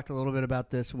 we talked a little bit about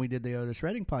this when we did the Otis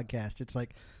Redding podcast. It's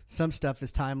like some stuff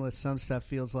is timeless, some stuff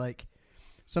feels like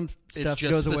some It's stuff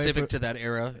just goes away specific to that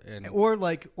era, and or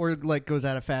goes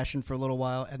out of fashion for a little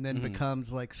while and then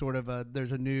becomes like sort of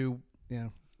there's a new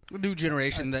a new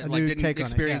generation that a like new didn't take on it,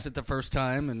 experience yeah. it the first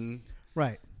time, and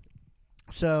right.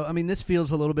 So I mean, this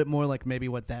feels a little bit more like maybe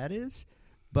what that is,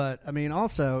 but I mean,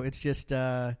 also it's just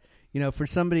for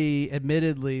somebody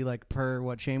admittedly like per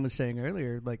what Shane was saying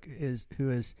earlier, like who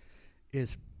is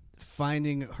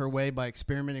finding her way by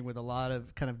experimenting with a lot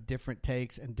of kind of different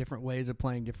takes and different ways of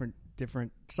playing different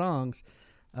songs.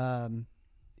 Her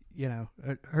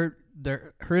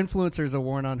influencers are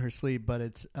worn on her sleeve, but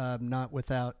it's not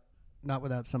without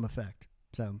some effect.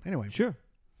 So anyway, Sure.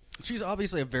 she's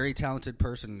obviously a very talented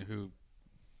person who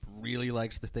really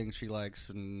likes the things she likes,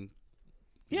 and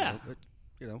Yeah.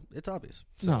 it's obvious.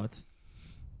 No, it's.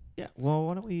 Yeah. Well,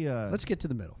 why don't we? let's get to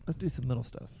the middle. Let's do some middle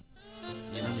stuff.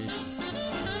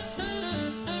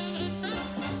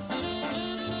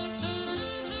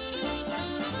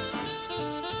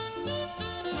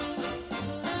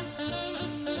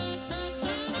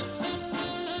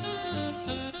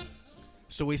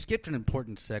 So we skipped an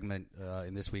important segment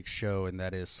in this week's show, and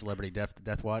that is Celebrity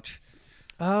Death Watch.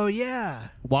 Oh yeah,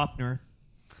 Wapner.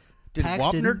 Did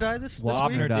Paxton. Wapner die this week?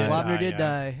 Wapner died. Wapner did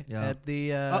die Yeah. at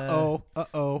the.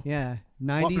 Uh-oh. Yeah,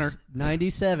 Wapner.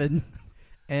 97.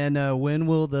 And when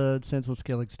will the senseless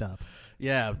killing stop?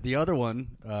 Yeah, the other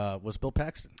one was Bill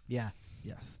Paxton, Yeah.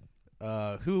 Yes.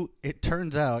 who, it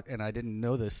turns out, and I didn't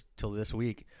know this till this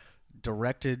week,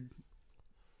 directed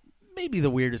maybe the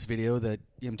weirdest video that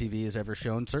MTV has ever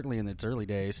shown, certainly in its early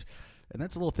days, and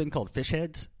that's a little thing called Fish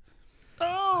Heads.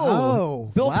 Oh,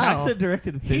 Bill wow. Paxton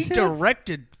directed He Fish Heads?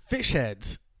 directed Fish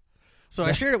Heads. So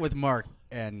I shared it with Mark,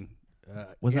 and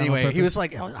Was that on anyway, he purpose? was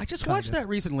like, oh, I just watched that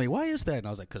recently. Why is that? And I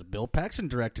was like, because Bill Paxton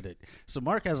directed it. So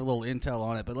Mark has a little intel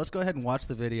on it, but let's go ahead and watch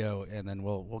the video, and then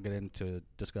we'll get into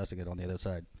discussing it on the other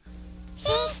side.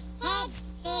 Fish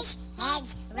heads,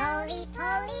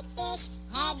 roly-poly fish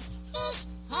heads,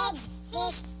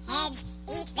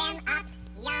 eat them up,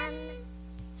 yum.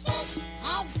 Fish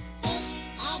heads,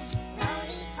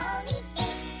 roly-poly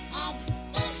fish heads,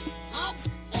 eat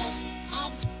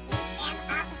them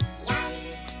up, yum.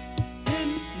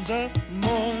 In the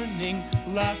morning,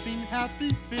 laughing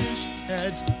happy fish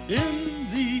heads. In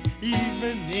the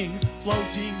evening,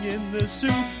 floating in the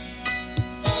soup.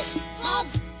 Fish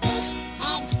heads,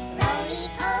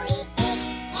 roly-poly fish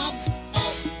heads,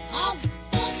 eat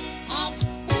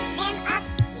them up,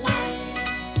 yum.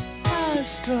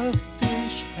 Ask a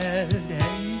fish head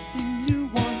anything you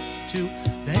want to.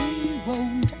 They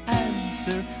won't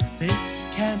answer, they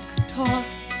can't talk.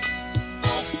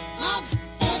 Fish heads,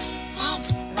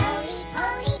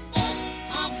 roly-poly fish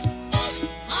heads, eat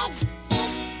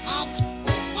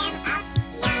them up,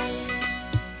 yum.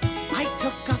 I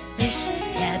took a fish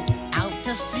head out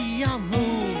to see a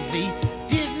movie.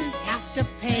 Didn't have to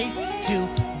pay to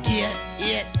get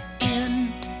it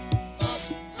in.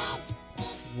 Fish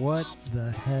heads, What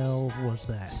the hell was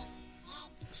that?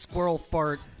 Squirrel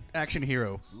fart action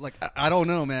hero. Like, I don't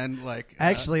know, man. Like,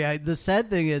 Actually, the sad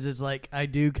thing is like I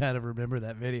do kind of remember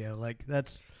that video. Like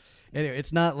that's anyway.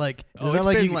 It's not like Oh, not it's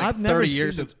like been you, like I've never 30 seen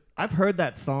years the- of- I've heard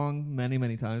that song many,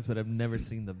 many times, but I've never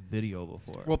seen the video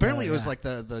before. well, apparently it was yeah. like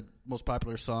the most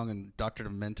popular song in Dr.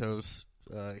 Demento's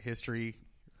history,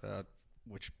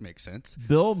 which makes sense.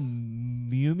 Bill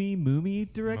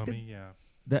Mumy directed Mummy, yeah.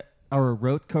 that, or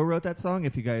co-wrote that song.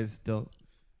 If you guys don't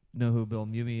know who Bill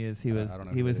Mumy is, he was I don't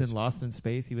know he who was that in is. Lost in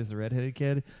Space. He was the redheaded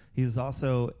kid. He was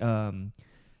also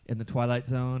in the Twilight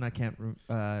Zone. I can't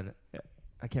remember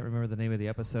the name of the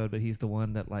episode, but he's the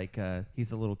one that he's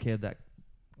the little kid that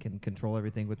can control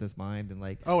everything with his mind and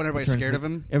Oh, and everybody's turns scared the- of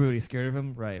him? Everybody's scared of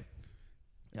him, right?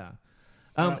 Yeah.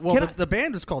 Well, can I- the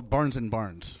band is called Barnes and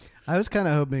Barnes. I was kind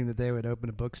of hoping that they would open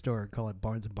a bookstore and call it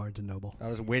Barnes and Noble. I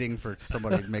was waiting for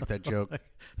somebody to make that joke.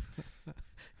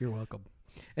 You're welcome.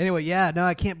 Anyway, yeah, no,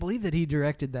 I can't believe that he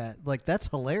directed that. Like that's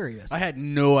hilarious. I had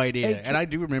no idea, Hey, and I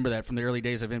do remember that from the early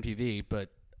days of MTV.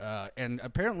 But and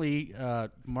apparently,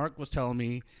 Mark was telling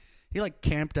me he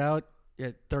camped out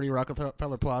at 30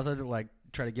 Rockefeller Plaza to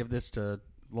try to give this to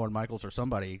Lorne Michaels or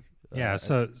somebody. Yeah,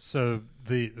 so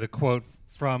the quote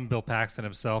from Bill Paxton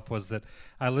himself was that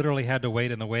I literally had to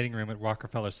wait in the waiting room at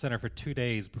Rockefeller Center for 2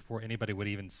 days before anybody would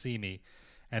even see me.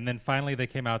 And then finally they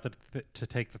came out to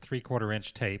take the 3/4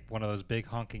 inch tape, one of those big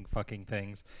honking fucking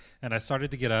things. And I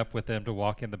started to get up with them to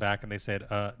walk in the back, and they said,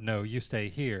 no, you stay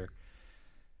here.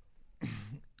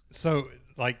 So,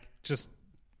 just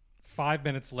 5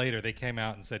 minutes later, they came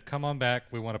out and said, come on back,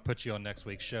 we want to put you on next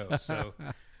week's show. So,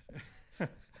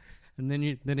 and then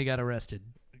he got arrested.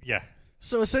 yeah.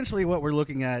 So essentially, what we're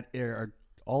looking at are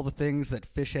all the things that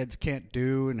fish heads can't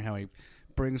do, and how he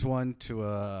brings one to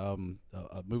a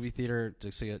movie theater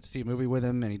to see a movie with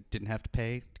him, and he didn't have to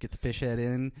pay to get the fish head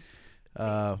in.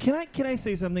 Can I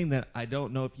say something that I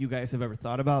don't know if you guys have ever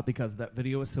thought about, because that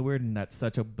video is so weird and that's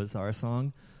such a bizarre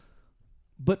song.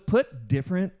 But put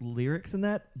different lyrics in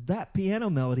that. That piano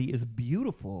melody is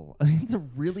beautiful. It's a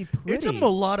really pretty. It's a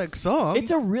melodic song. It's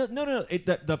a real no. It's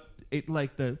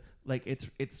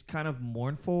kind of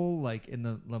mournful, like in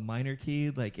the minor key.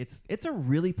 Like it's a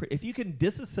really pretty. If you can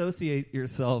disassociate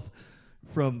yourself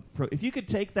from if you could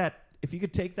take that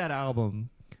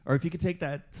album, or if you could take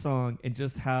that song and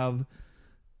just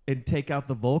take out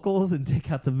the vocals and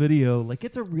take out the video,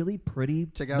 it's a really pretty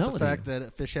Take out melody. the fact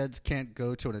that fish heads can't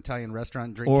go to an Italian restaurant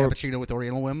and drink Or- cappuccino with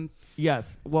Oriental women.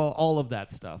 Yes, well, all of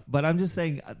that stuff. But I'm just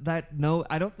saying that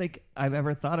I don't think I've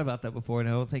ever thought about that before, and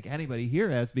I don't think anybody here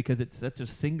has, because it's such a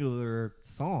singular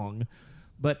song.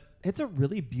 But it's a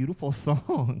really beautiful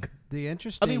song. The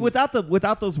interesting, I mean, without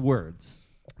those words.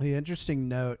 the interesting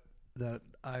note that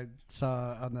I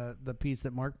saw on the piece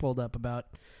that Mark pulled up about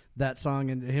that song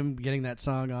and him getting that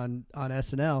song on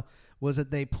SNL was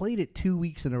that they played it 2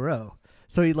 weeks in a row.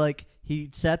 So he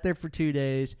sat there for 2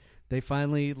 days. They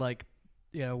finally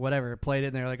whatever played it,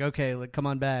 and they're like, okay, come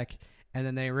on back. And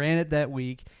then they ran it that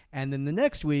week, and then the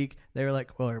next week they were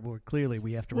like, well clearly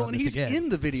we have to run this again. And he's in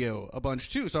the video a bunch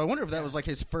too, so I wonder if that was like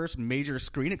his first major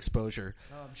screen exposure.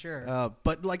 Oh, I'm sure.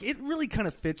 But like it really kind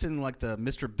of fits in like the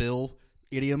Mr. Bill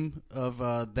idiom of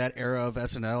that era of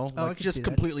SNL. Oh, I like can just see that.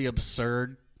 completely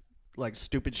absurd, like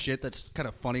stupid shit that's kind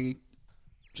of funny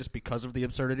just because of the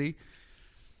absurdity.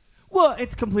 Well,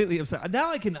 it's completely absurd.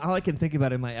 Now all I can think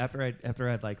about in after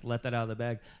I'd like let that out of the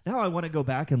bag. Now I want to go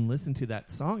back and listen to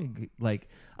that song. Like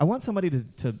I want somebody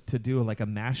to do like a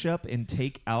mashup and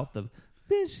take out the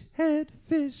fish head.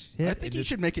 I think you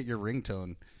should make it your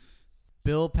ringtone.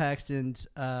 Bill Paxton's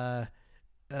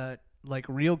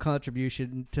real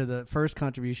contribution to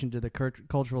the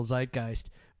cultural zeitgeist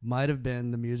might have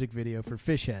been the music video for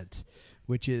Fish Heads,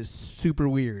 which is super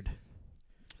weird.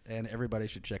 And everybody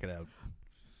should check it out.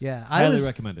 Yeah, highly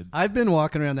recommended. I've been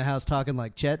walking around the house talking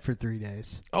like Chet for 3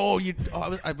 days. Oh,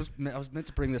 I was meant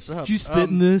to bring this up. Did you spit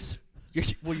in this?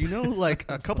 Well, like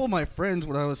a couple of my friends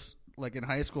when I was like in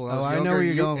high school. I know where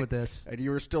you're going with this. And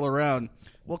you were still around.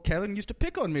 Well, Kevin used to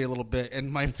pick on me a little bit,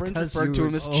 and my friends 'cause referred to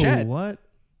him as Oh, Chet. what?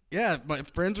 Yeah, my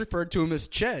friends referred to him as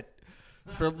Chet.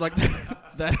 For like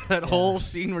that whole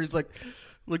scene where he's like,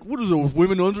 what is it with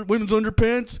women's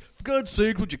underpants? For God's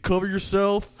sake, would you cover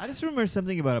yourself? I just remember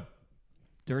something about a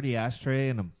dirty ashtray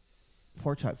and a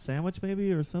pork chop sandwich,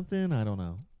 maybe, or something. I don't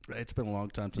know. It's been a long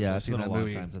time since Yeah, I've it's seen been a that long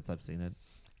movie. time since I've seen it.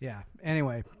 Yeah.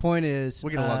 Anyway, point is, We're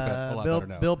getting a lot better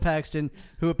now. Bill Paxton,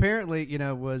 who apparently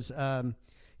was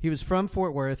he was from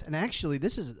Fort Worth, and actually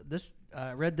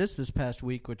I read this past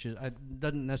week, which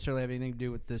doesn't necessarily have anything to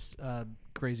do with this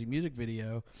crazy music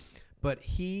video, but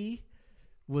he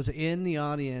was in the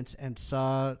audience and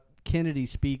saw Kennedy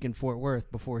speak in Fort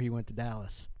Worth before he went to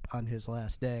Dallas on his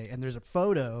last day, and there's a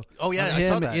photo Oh, yeah, of I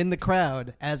him saw that. in the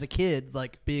crowd as a kid,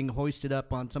 like being hoisted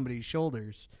up on somebody's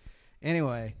shoulders.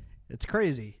 Anyway, it's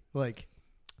crazy. Like,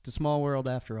 it's a small world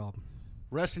after all.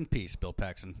 Rest in peace, Bill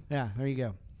Paxton. Yeah, there you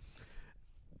go.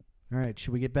 All right,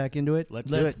 should we get back into it? Let's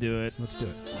do it. Let's do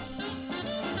it.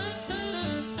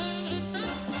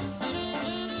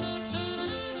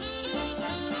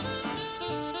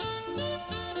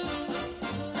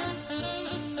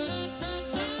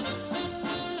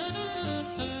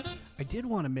 I did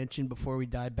want to mention before we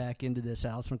dive back into this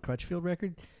Allison Crutchfield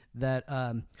record that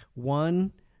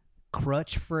one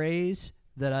crutch phrase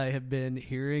that I have been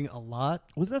hearing a lot.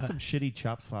 Was that some shitty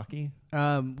chop sake?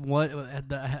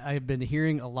 I've been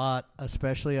hearing a lot,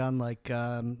 especially on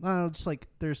just like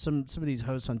there's some of these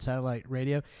hosts on satellite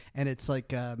radio, and it's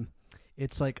like a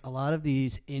lot of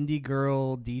these indie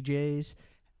girl DJs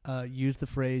use the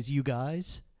phrase "you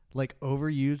guys," like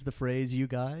overuse the phrase "you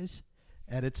guys."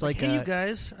 And it's like, hey, you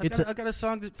guys, I've got a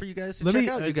song for you guys to check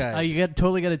out, you guys. I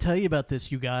totally got to tell you about this,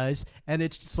 you guys. And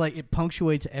it's just like, it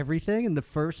punctuates everything. And the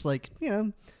first,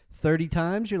 30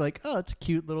 times, you're like, oh, it's a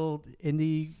cute little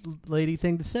indie lady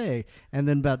thing to say. And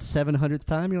then about 700th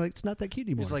time, you're like, it's not that cute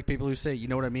anymore. It's like people who say, you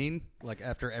know what I mean? Like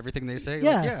after everything they say.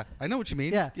 Yeah. Like, yeah, I know what you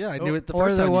mean. Yeah. I knew it the or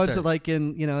first the time ones you said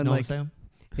that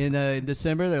it. in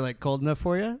December, they're like, cold enough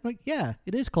for you? Like, yeah,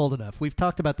 it is cold enough. We've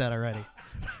talked about that already.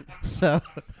 So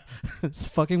it's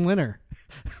fucking winter.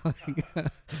 I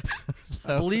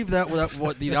believe that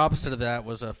what the opposite of that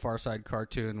was a Far Side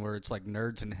cartoon where it's like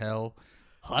nerds in hell.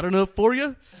 Hot enough for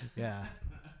you? Yeah,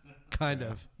 kind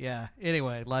of. Yeah.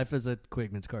 Anyway, life is a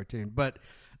Quigman's cartoon, but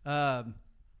yeah,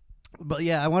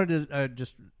 I wanted to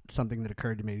just something that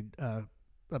occurred to me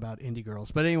about indie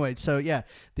girls. But anyway, so yeah,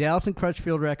 the Allison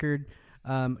Crutchfield record.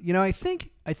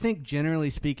 I think generally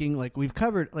speaking, like we've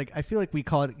covered, like I feel like we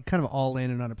call it kind of all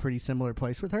in and on a pretty similar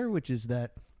place with her, which is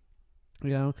that,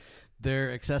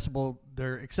 they're accessible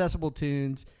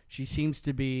tunes. She seems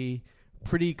to be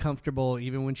pretty comfortable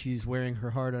even when she's wearing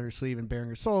her heart on her sleeve and bearing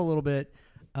her soul a little bit.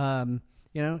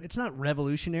 It's not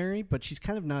revolutionary, but she's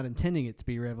kind of not intending it to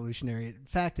be revolutionary. In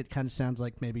fact, it kind of sounds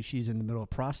like maybe she's in the middle of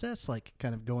a process, like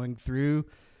kind of going through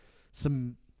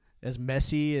some as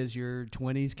messy as your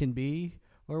 20s can be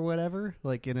or whatever,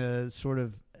 like in a sort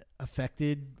of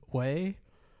affected way.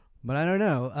 But I don't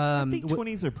know. I think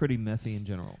 20s are pretty messy in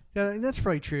general. Yeah, that's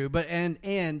probably true. But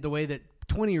and the way that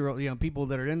 20-year-old, people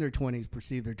that are in their 20s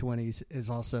perceive their 20s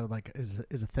is also like is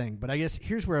a thing. But I guess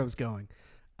here's where I was going.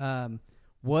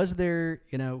 Was there,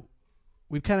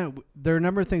 there are a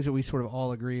number of things that we sort of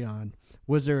all agree on.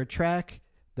 Was there a track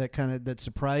that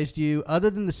surprised you other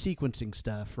than the sequencing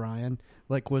stuff, Ryan?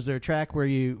 Like, was there a track where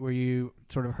you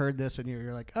sort of heard this and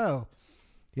you're like, oh,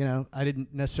 You know, I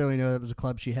didn't necessarily know that was a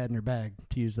club she had in her bag,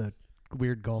 to use the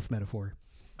weird golf metaphor.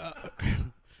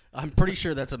 I'm pretty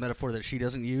sure that's a metaphor that she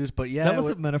doesn't use, but yeah. That was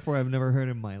a metaphor I've never heard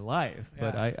in my life,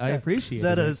 but I appreciate it. Is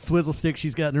that a swizzle stick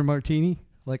she's got in her martini?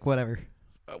 Like, whatever.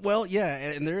 Well, yeah,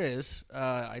 and there is.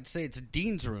 I'd say it's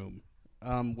Dean's Room,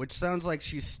 which sounds like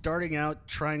she's starting out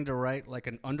trying to write like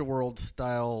an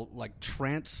underworld-style like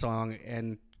trance song,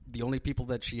 and the only people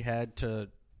that she had to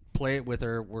play it with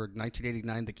her were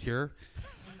 1989 The Cure.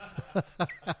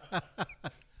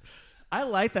 I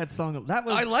like that song.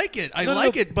 I like it. I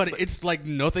like it, but it's like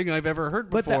nothing I've ever heard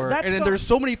before. And then there's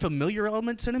so many familiar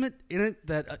elements in it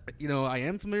that I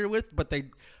am familiar with, but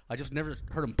I just never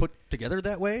heard them put together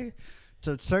that way.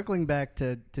 So circling back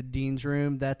to Dean's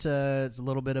Room, that's it's a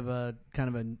little bit of a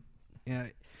kind of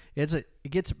a, it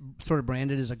gets sort of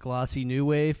branded as a glossy new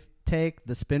wave take.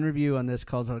 The Spin review on this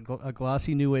calls it a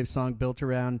glossy new wave song built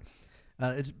around.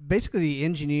 It's basically the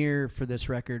engineer for this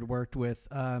record worked with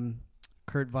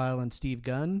Kurt Weill and Steve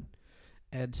Gunn,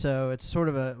 and so it's sort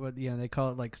of they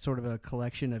call it like sort of a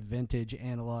collection of vintage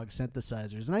analog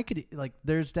synthesizers. And I could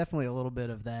there's definitely a little bit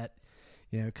of that,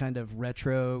 kind of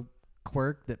retro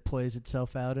quirk that plays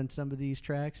itself out in some of these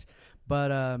tracks.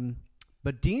 But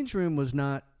Dean's Room was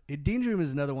not. Dean's Room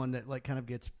is another one that like kind of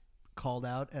gets called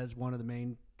out as one of the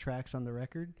main tracks on the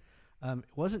record. It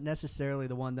wasn't necessarily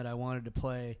the one that I wanted to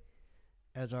play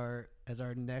as our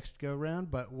next go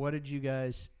round. But what did you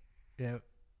guys?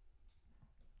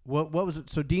 What was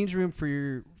it? So Dean's Room for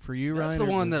you, Ryan? That's the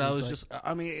one that I was just.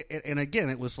 I mean, and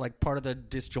again, it was like part of the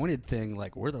disjointed thing.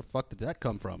 Like, where the fuck did that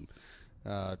come from?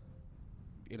 And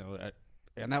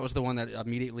that was the one that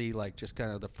immediately, like, just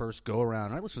kind of the first go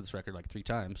around. I listened to this record like 3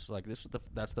 times. Like,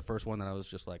 that's the first one that I was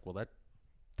just like, well,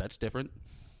 that's different.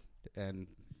 And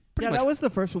pretty much that was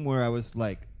the first one where I was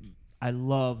like, I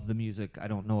love the music. I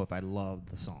don't know if I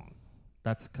love the song.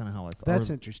 That's kind of how I thought.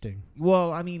 That's interesting.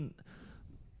 Well, I mean,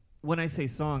 when I say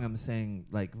song, I'm saying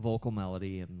like vocal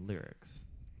melody and lyrics.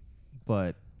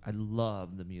 But I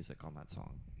love the music on that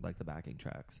song, like the backing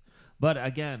tracks. But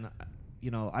again,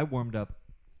 I warmed up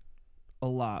a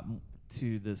lot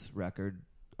to this record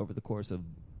over the course of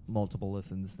multiple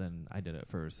listens than I did at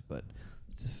first. But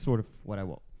just sort of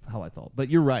how I felt. But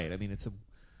you're right. I mean, it's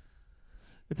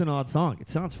an odd song. It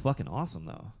sounds fucking awesome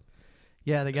though.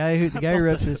 Yeah, the guy who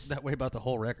wrote this that way about the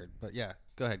whole record. But yeah,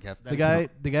 go ahead, Kev.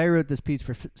 The guy who wrote this piece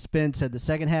for Spin said the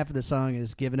second half of the song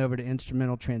is given over to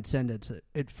instrumental transcendence.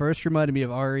 It first reminded me of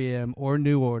REM or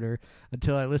New Order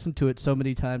until I listened to it so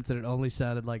many times that it only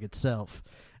sounded like itself.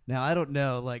 Now I don't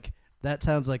know, like that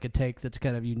sounds like a take that's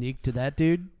kind of unique to that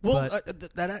dude. Well,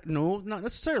 no, not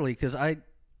necessarily, because I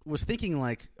was thinking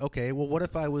like, okay, well, what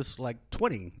if I was like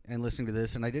 20 and listening to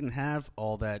this and I didn't have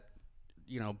all that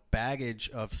baggage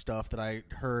of stuff that I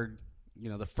heard,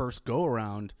 the first go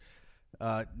around.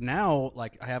 Now,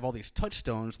 like, I have all these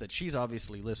touchstones that she's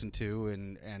obviously listened to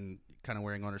and kind of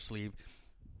wearing on her sleeve.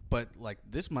 But, like,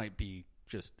 this might be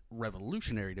just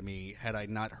revolutionary to me had I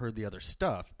not heard the other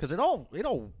stuff. Because it all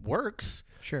works.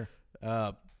 Sure.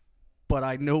 But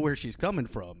I know where she's coming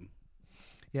from.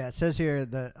 Yeah, it says here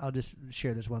that I'll just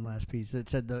share this one last piece. It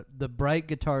said the bright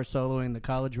guitar soloing, the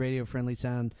college radio friendly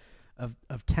sound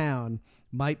of Town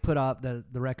might put off the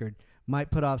record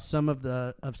might put off some of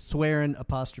Swearin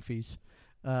apostrophes,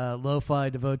 lo-fi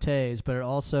devotees, but it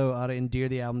also ought to endear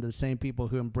the album to the same people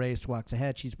who embraced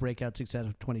Waxahatchee's breakout success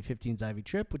with 2015's Ivy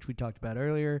Trip, which we talked about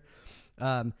earlier.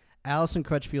 Allison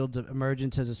Crutchfield's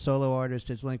emergence as a solo artist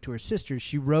is linked to her sisters.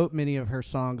 She wrote many of her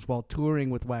songs while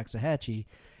touring with Waxahatchee,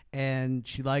 and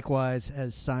she likewise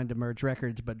has signed to Merge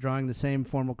Records, but drawing the same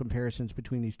formal comparisons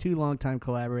between these two longtime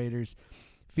collaborators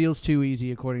feels too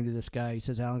easy, according to this guy. He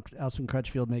says Allison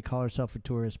Crutchfield may call herself a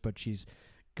tourist, but she's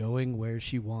going where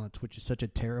she wants, which is such a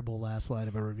terrible last line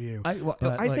of a review.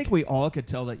 I think we all could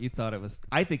tell that you thought it was.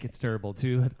 I think it's terrible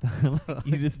too.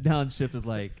 You just downshifted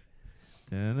like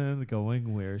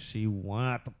going where she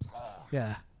wants.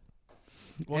 Yeah.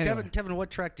 Well, Anyway. Kevin, what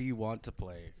track do you want to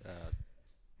play?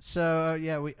 So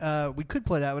we could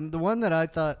play that one. The one that I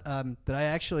thought that I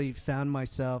actually found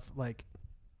myself like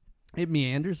it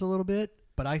meanders a little bit,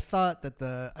 but I thought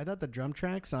the drum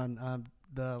tracks on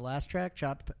the last track,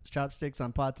 Chopsticks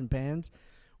on Pots and Pans,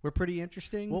 were pretty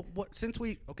interesting. Well, since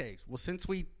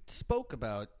we spoke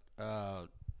about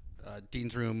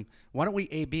Dean's Room, why don't we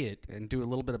A/B it and do a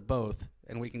little bit of both,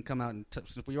 and we can come out and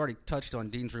since we already touched on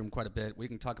Dean's Room quite a bit, we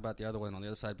can talk about the other one on the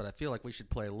other side. But I feel like we should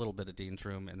play a little bit of Dean's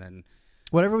Room and then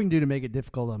whatever we can do to make it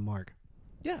difficult on Mark.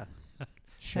 Yeah,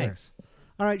 sure. Thanks.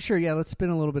 All right, sure. Yeah, let's spin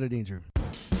a little bit of Dean's Room.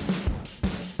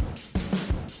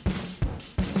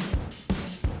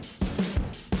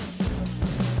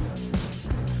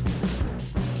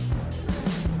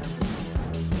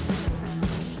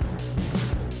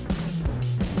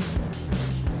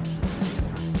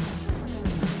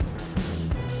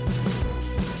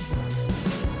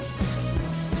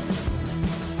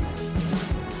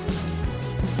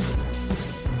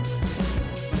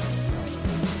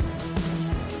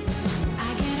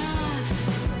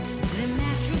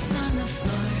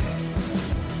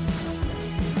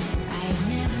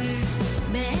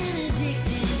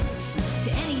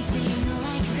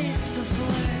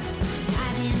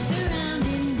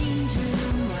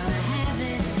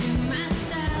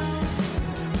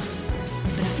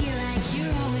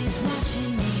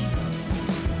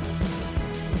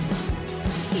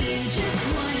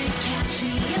 just wanna catch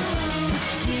me alone.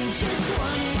 You just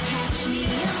wanna catch me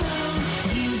alone.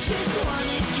 You just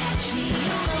wanna catch me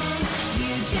alone.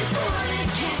 You just wanna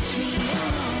catch me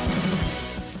alone.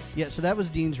 Yeah, so that was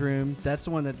Dean's Room. That's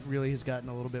the one that really has gotten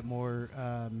a little bit more,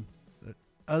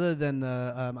 other than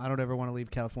the I Don't Ever Want to Leave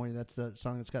California. That's the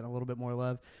song that's gotten a little bit more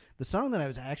love. The song that I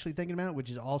was actually thinking about, which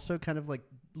is also kind of like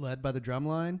led by the drum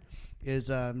line,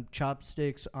 is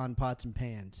Chopsticks on Pots and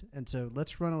Pans. And so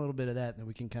let's run a little bit of that, and then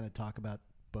we can kind of talk about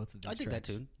both of these I dig that tracks.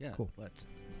 tune. Yeah, Cool. Let's.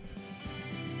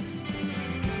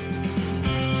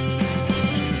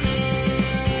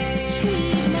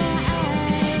 Treat my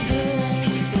eyes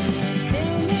like they're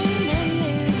filming a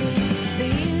movie for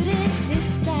you to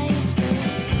decipher.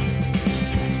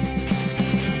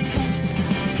 Press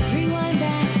pause, rewind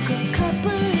back a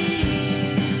couple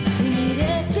years. We meet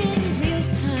up in real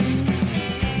time.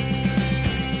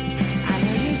 I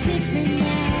know you're different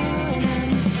now, and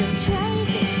I'm still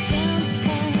driving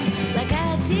downtown like I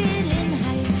did in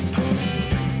high school.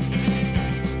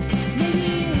 Maybe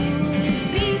you would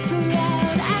be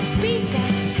proud. I speak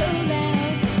up so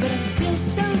loud, but I'm still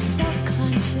so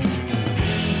self-conscious.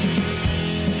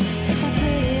 If I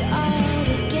put it all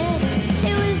together,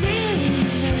 it was really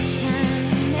no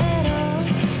time at all.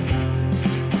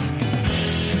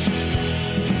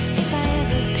 If I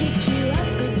ever pick you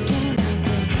up again, I'll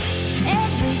break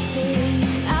everything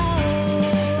out.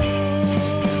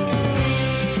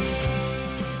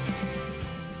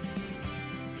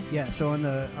 Yeah, so on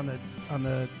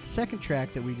the second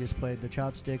track that we just played, the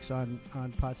Chopsticks on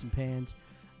Pots and Pans,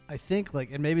 I think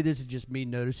like, and maybe this is just me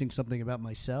noticing something about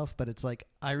myself, but it's like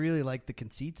I really like the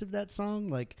conceits of that song.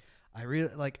 Like I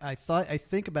really like I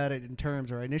think about it in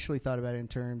terms, or I initially thought about it in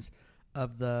terms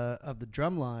of the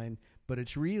drum line, but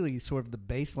it's really sort of the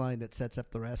bass line that sets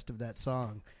up the rest of that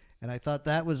song. And I thought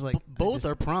that was like Both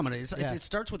are prominent. Yeah. It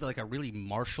starts with like a really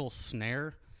martial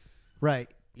snare, right.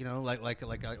 you know, like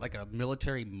a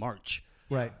military march.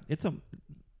 Right. It's a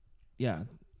yeah.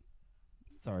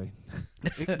 Sorry.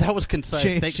 That was concise.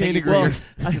 Shane Thank you agrees.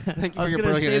 for your, thank you I for was your going to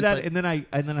brilliant say that, insight.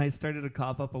 and then I started to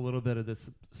cough up a little bit of this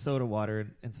soda water,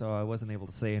 and so I wasn't able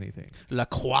to say anything. La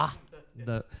Croix.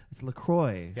 It's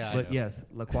LaCroix, Yeah, I but know. yes,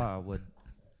 La Croix would.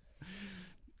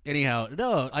 Anyhow, the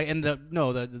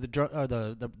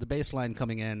bass line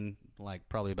coming in like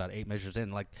probably about 8 measures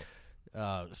in, like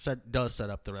does set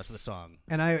up the rest of the song.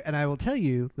 And I will tell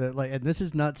you that, like, and this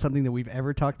is not something that we've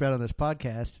ever talked about on this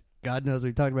podcast. God knows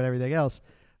we've talked about everything else.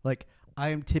 Like, I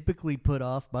am typically put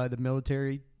off by the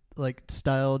military like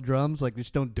style drums. Like, they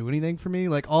just don't do anything for me.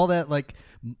 Like all that like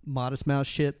Modest Mouse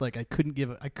shit. Like I could not give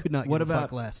a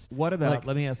fuck less. What about? Like-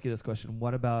 Let me ask you this question.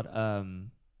 What about?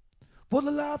 For the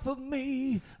life of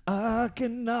me, I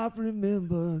cannot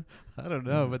remember. I don't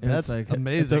know, but And that's it's like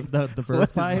amazing. The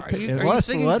verb pipe. Are you What-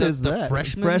 singing what the, is the that?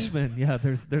 freshman? Freshman, yeah.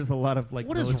 There's a lot of like.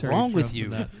 What is military wrong with drums you?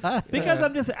 in that. Because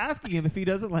I'm just asking him if he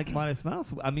doesn't like Modest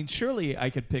Mouse. I mean, surely I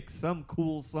could pick some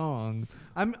cool song.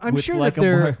 I'm with sure like that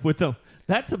they're with a.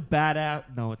 That's a badass.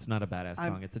 No, it's not a badass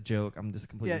I'm- song. It's a joke. I'm just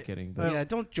completely Yeah, kidding. But Yeah,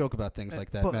 don't joke about things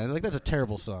like that, but- man. Like that's a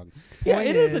terrible song. yeah, point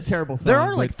it is a is- terrible song. There are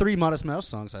It's like 3 Modest Mouse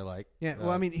songs I like. Yeah, well,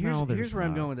 I mean, no, there's here's where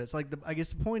I'm not. going with this. Like, I guess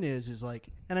the point is like,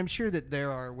 and I'm sure that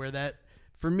there are where that,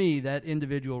 for me, that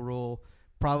individual rule,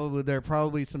 there are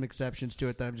probably some exceptions to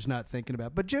it that I'm just not thinking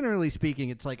about. But generally speaking,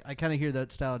 it's like I kind of hear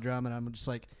that style of drum, and I'm just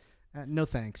like, no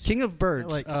thanks. King of Birds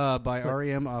Like- by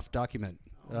REM off Document.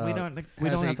 We don't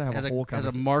has have to have a whole has a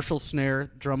conversation. Marshall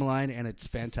snare drum line, and it's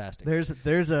fantastic.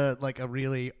 There's a like a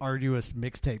really arduous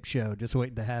mixtape show just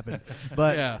waiting to happen.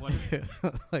 But Yeah.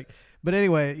 but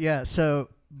anyway, yeah. So,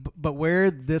 but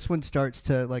where this one starts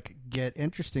to like get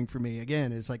interesting for me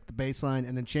again is like the bass line,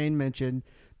 and then Shane mentioned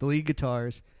the lead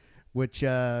guitars, which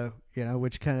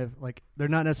which kind of like they're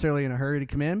not necessarily in a hurry to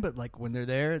come in, but like when they're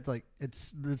there, it's like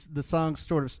the song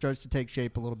sort of starts to take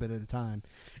shape a little bit at a time.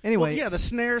 Anyway, Well, yeah, the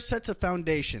snare sets a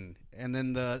foundation, and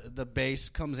then the bass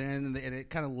comes in, and it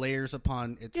kind of layers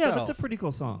upon itself. Yeah, that's a pretty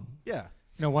cool song. yeah.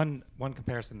 You know, one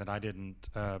comparison that I didn't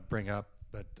bring up,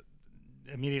 but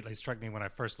immediately struck me when I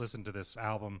first listened to this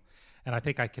album, and I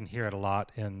think I can hear it a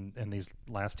lot in these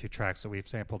last 2 tracks that we've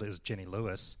sampled, is Jenny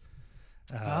Lewis.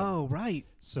 oh right,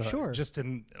 So sure. just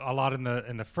in a lot in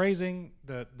the phrasing,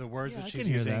 the words Yeah, that I she's can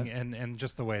hear using, that. and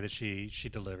just the way that she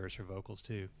delivers her vocals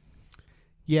too.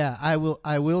 Yeah, I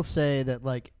will say that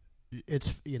like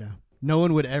it's no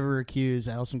one would ever accuse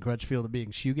Allison Crutchfield of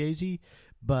being shoegazy,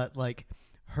 but like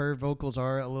her vocals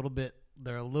are a little bit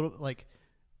like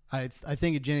I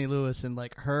think of Jenny Lewis, and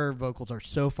like her vocals are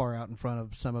so far out in front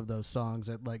of some of those songs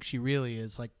that like she really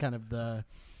is like kind of the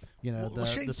You know, Well,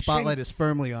 Shane- the spotlight is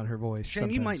firmly on her voice. Shane,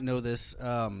 you sometimes. might know this.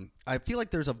 I feel like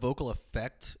there's a vocal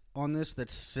effect on this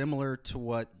that's similar to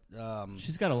what.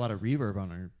 She's got a lot of reverb on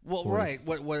her. Well, voice.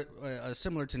 right. What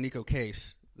similar to Nico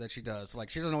Case that she does. Like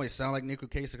she doesn't always sound like Nico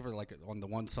Case, except for like on the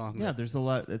one song. Yeah, there's a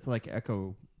lot. It's like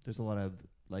echo. There's a lot of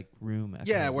like room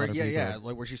echo. Yeah, a lot of reverb.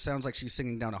 like where she sounds like she's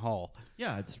singing down a hall.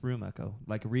 Yeah, it's room echo,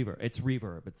 like a reverb. It's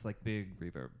reverb. It's like big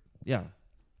reverb. Yeah,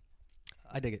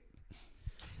 I dig it.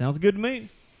 sounds good to me.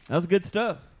 That was good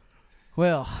stuff.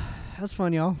 Well, that's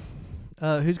fun, y'all.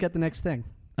 Who's got the next thing?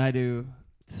 I do.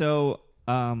 So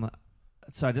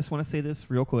I just want to say this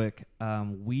real quick.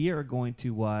 We are going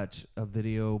to watch a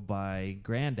video by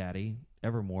Granddaddy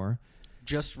Evermore.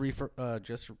 Just reformed.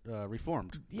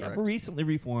 Yeah, correct? we're recently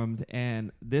reformed,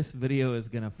 and this video is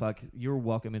gonna you're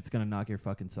welcome. It's gonna knock your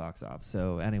fucking socks off.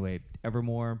 So anyway,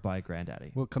 Evermore by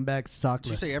Granddaddy. We'll come back sockless.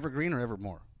 Did you say Evergreen or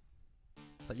Evermore?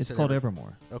 Thought you It's said called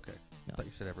Evermore. Okay. No. I thought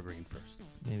you said Evergreen first.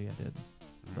 Maybe I did,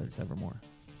 but it's Evermore.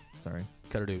 Sorry.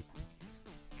 Cut or do.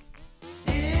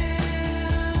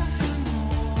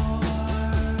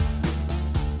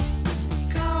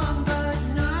 Gone but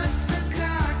not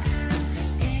forgotten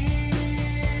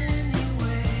anyway.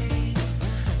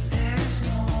 There's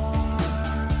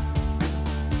more.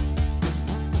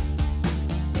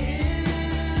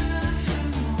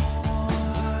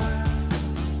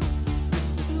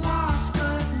 Lost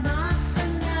but not for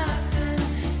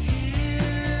nothing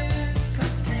here.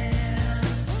 But then,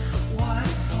 what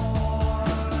for?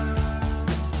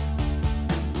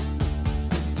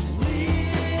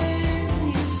 When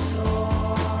you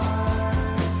soar,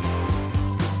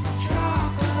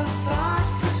 drop a thought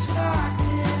for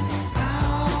starting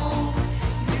out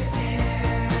your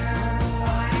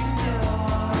airline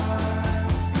door.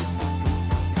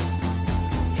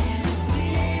 And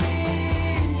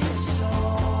when you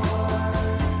soar,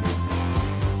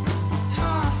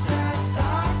 toss that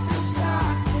thought to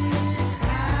Stockton,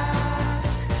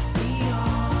 ask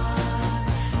beyond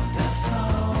the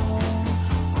phone,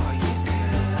 are you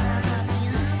good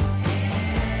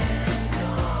and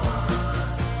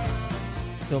gone?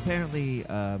 So apparently,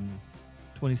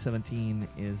 2017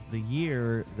 is the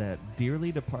year that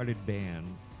dearly departed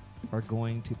bands are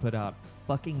going to put out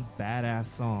fucking badass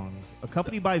songs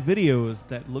accompanied by videos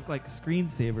that look like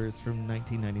screensavers from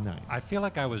 1999. I feel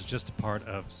like I was just a part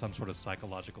of some sort of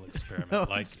psychological experiment. No,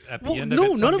 Like at the Well, end of no, it,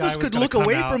 some none of guy us was could gonna look come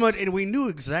away out- from it, and we knew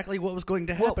exactly what was going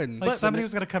to happen. Like somebody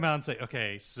was going to come out and say,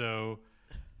 "Okay, so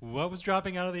what was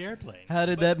dropping out of the airplane?" How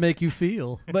did that make you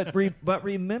feel? but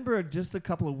remember, just a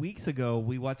couple of weeks ago,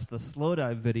 we watched the Slow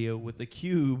Dive video with the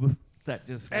Cube that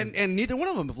just was, and neither one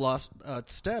of them have lost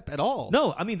step at all.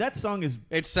 no, I mean that song is.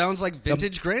 It sounds like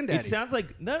vintage Granddaddy. It sounds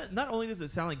like not only does it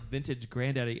sound like vintage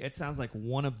Granddaddy, it sounds like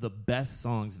one of the best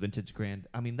songs vintage Grand.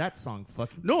 I mean that song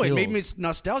fucking. No, it made me kills.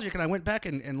 nostalgic, and I went back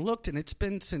and looked, and it's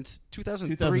been since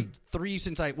 2003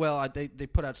 since they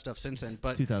put out stuff since then,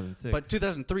 but 2006. But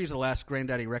 2003 is the last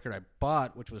Granddaddy record I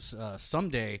bought, which was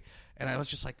Someday, and I was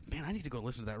just like, man, I need to go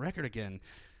listen to that record again.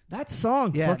 That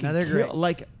song, Yeah, fucking no, they're great.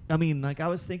 Like, I mean, like I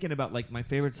was thinking about like my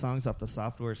favorite songs off the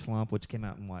Software Slump, which came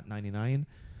out in what 99,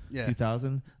 Yeah.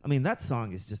 2000. I mean, that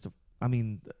song is just.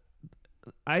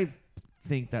 I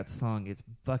think that song is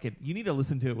fucking. You need to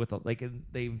listen to it with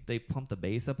they pump the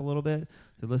bass up a little bit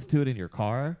to listen to it in your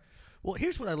car. Well,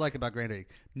 here's what I like about Granddaddy.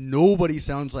 Nobody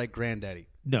sounds like Granddaddy.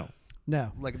 No,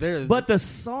 No. Like they're but the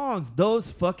songs,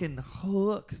 those fucking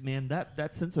hooks, man.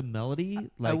 That sense of melody.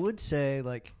 Like, I would say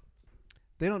like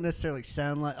they don't necessarily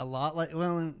sound like a lot like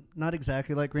not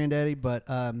exactly like Granddaddy, but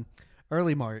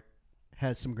Early Mart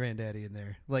has some Granddaddy in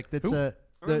there. Like that's Who?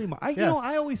 Early you know,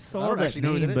 I always I saw don't that actually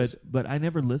know who name, that is. but I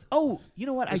never listened. Oh, you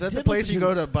know what? is I that the did place listen you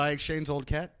go to buy Shane's old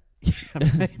cat?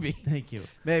 maybe. Thank you.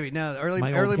 Maybe no.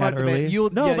 My Early old Mart. cat The Early.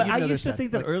 band, No, but you I know used to their think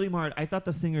stuff. that Early Mart. I thought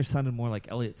the singer sounded more like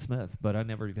Elliot Smith, but I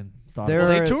never even thought. There Well,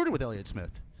 of they are- toured with Elliot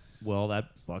Smith. Well, that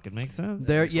fucking makes sense.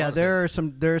 There, makes a lot yeah, of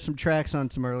there are some tracks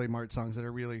on some Early Mart songs that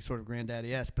are really sort of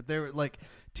Granddaddy-esque, but they were like,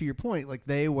 to your point, like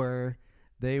they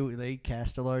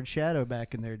cast a large shadow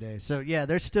back in their day. So yeah,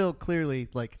 they're still clearly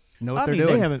like know what I they're mean,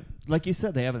 doing. they haven't, like you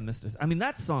said, they haven't missed us. I mean,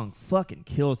 that song fucking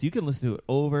kills. You can listen to it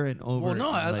over and over. Well,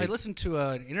 no, I like- listened to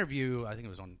an interview. I think it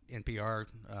was on NPR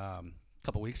a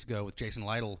couple weeks ago with Jason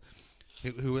Lytle,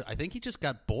 who I think he just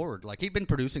got bored. Like he'd been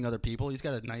producing other people. He's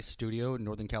got a nice studio in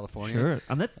Northern California. Sure,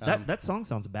 I mean, that song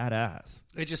sounds badass.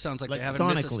 It just sounds like Like they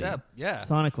haven't missed a sonically. step. Yeah.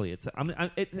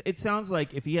 Sonically, it sounds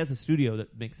like if he has a studio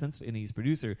that makes sense and he's a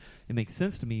producer, it makes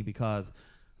sense to me because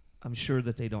I'm sure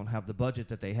that they don't have the budget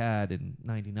that they had in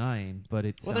 '99, but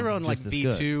it's Well, they were on like just as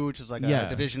good. V2, which is like Yeah. a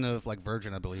division of like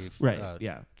Virgin, I believe. Right,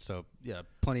 yeah. So yeah,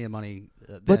 plenty of money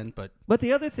then, but But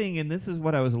the other thing, and this is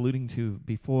what I was alluding to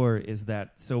before, is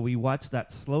that so we watched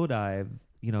that Slow Dive.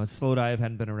 You know, Slow Dive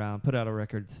hadn't been around, put out a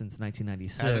record since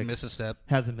 1996. hasn't missed a step.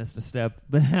 Hasn't missed a step,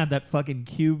 but had that fucking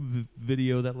Cube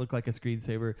video that looked like a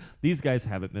screensaver. These guys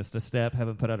haven't missed a step,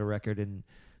 haven't put out a record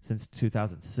since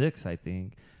 2006, I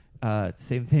think.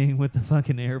 Same thing with the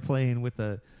fucking airplane, with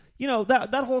the,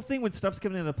 that whole thing when stuff's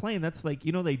coming in the plane. That's like,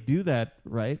 they do that,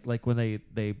 right? Like when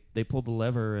they pull the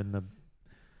lever and the.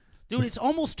 Dude, it's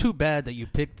almost too bad that you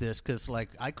picked this because like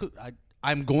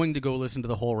I'm going to go listen to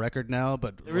the whole record now,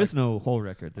 but there is no whole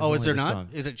record. There's is there only the not? song.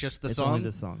 Is it just the It's song? only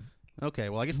the song. Okay,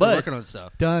 well I guess But- they're working on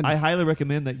stuff. Done. I highly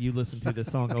recommend that you listen to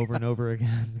this song over and over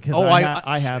again because Oh,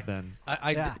 I have been.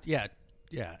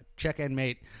 Yeah. Check and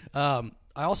mate.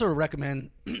 I also recommend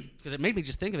because it made me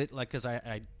just think of it, like because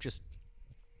I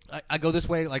go this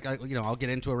way, like I'll get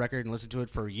into a record and listen to it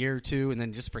for a year or two and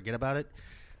then just forget about it.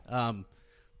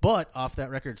 But off that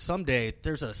record, someday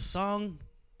there's a song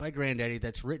by Granddaddy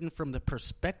that's written from the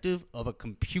perspective of a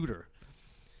computer.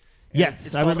 And Yes,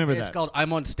 it's I called- remember It's that. called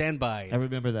 "I'm on Standby." I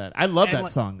remember that. I love And that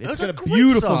like- song. It's it's got a a great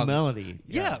beautiful song. melody.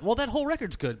 Yeah, well, that whole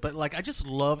record's good, but like I just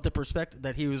love the perspective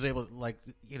that he was able to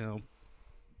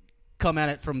come at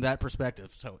it from that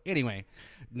perspective. So anyway,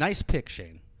 nice pick,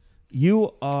 Shane.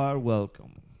 You are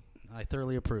welcome. I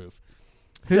thoroughly approve.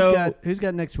 Who's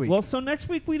got next week? Well, so next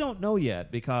week we don't know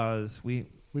yet because we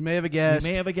we may have a guest.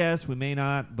 may have a guest, we may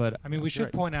not, but I mean, we should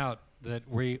Right. point out that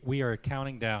we are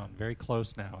counting down very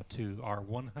close now to our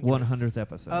 100th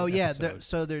episode. Oh yeah, episode.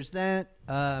 so there's that.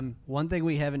 One thing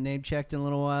we haven't name checked in a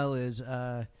little while is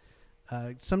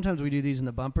sometimes we do these in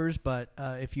the bumpers, but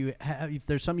if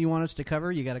there's something you want us to cover,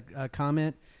 you got a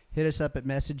comment, hit us up at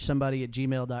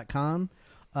messagesomebody@gmail.com.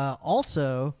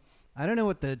 Also, I don't know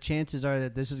what the chances are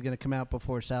that this is going to come out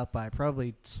before South by.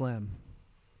 Probably slim.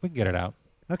 We can get it out.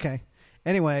 Okay.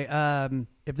 Anyway,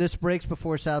 if this breaks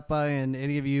before South by and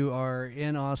any of you are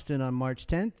in Austin on March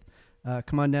 10th,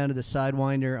 come on down to the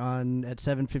Sidewinder at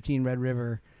 715 Red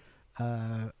River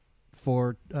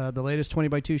for the latest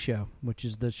 20x2 show, which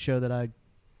is the show that I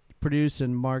produce,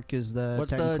 and Mark is the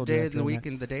What's the technical day of director the on week that.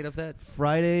 and the date of that?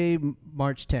 Friday,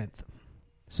 March 10th.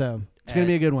 So it's going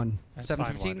to be a good one. At 7:15.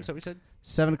 Sidewinder. Is that what we said?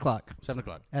 7 o'clock 7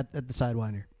 o'clock. at the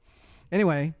Sidewinder.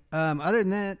 Anyway, other than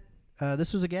that,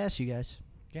 this was a gas, you guys.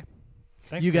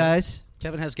 Thanks, You Kevin. guys.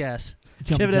 Kevin has gas.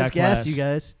 Jumping Kevin has Jack gas, Flash. you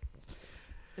guys.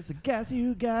 It's a gas,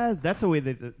 you guys. That's the way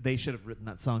they should have written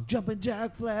that song. Jumping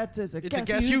Jack Flats. It's a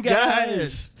Gas you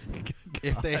guys.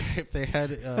 if they had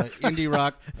indie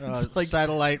rock like-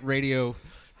 satellite radio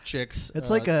chicks, It's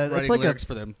like a- it's writing like a- lyrics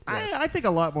for them. Yes. I think a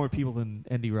lot more people than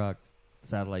indie rock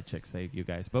satellite chicks say you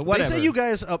guys, but They whatever. say you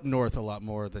guys up north a lot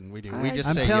more than we do. We just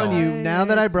I'm say telling y'all. you, now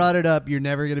that I brought it up, you're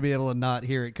never going to be able to not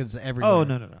hear it because everywhere. Oh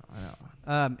no. I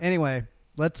know. Anyway,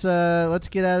 let's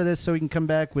get out of this so we can come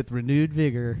back with renewed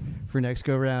vigor for next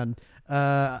go round.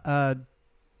 I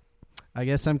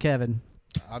guess I'm Kevin.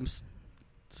 I'm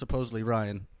supposedly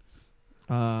Ryan.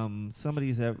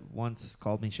 Somebody's once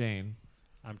called me Shane.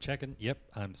 I'm checking. Yep,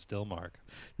 I'm still Mark.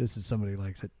 This is somebody who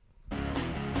likes it.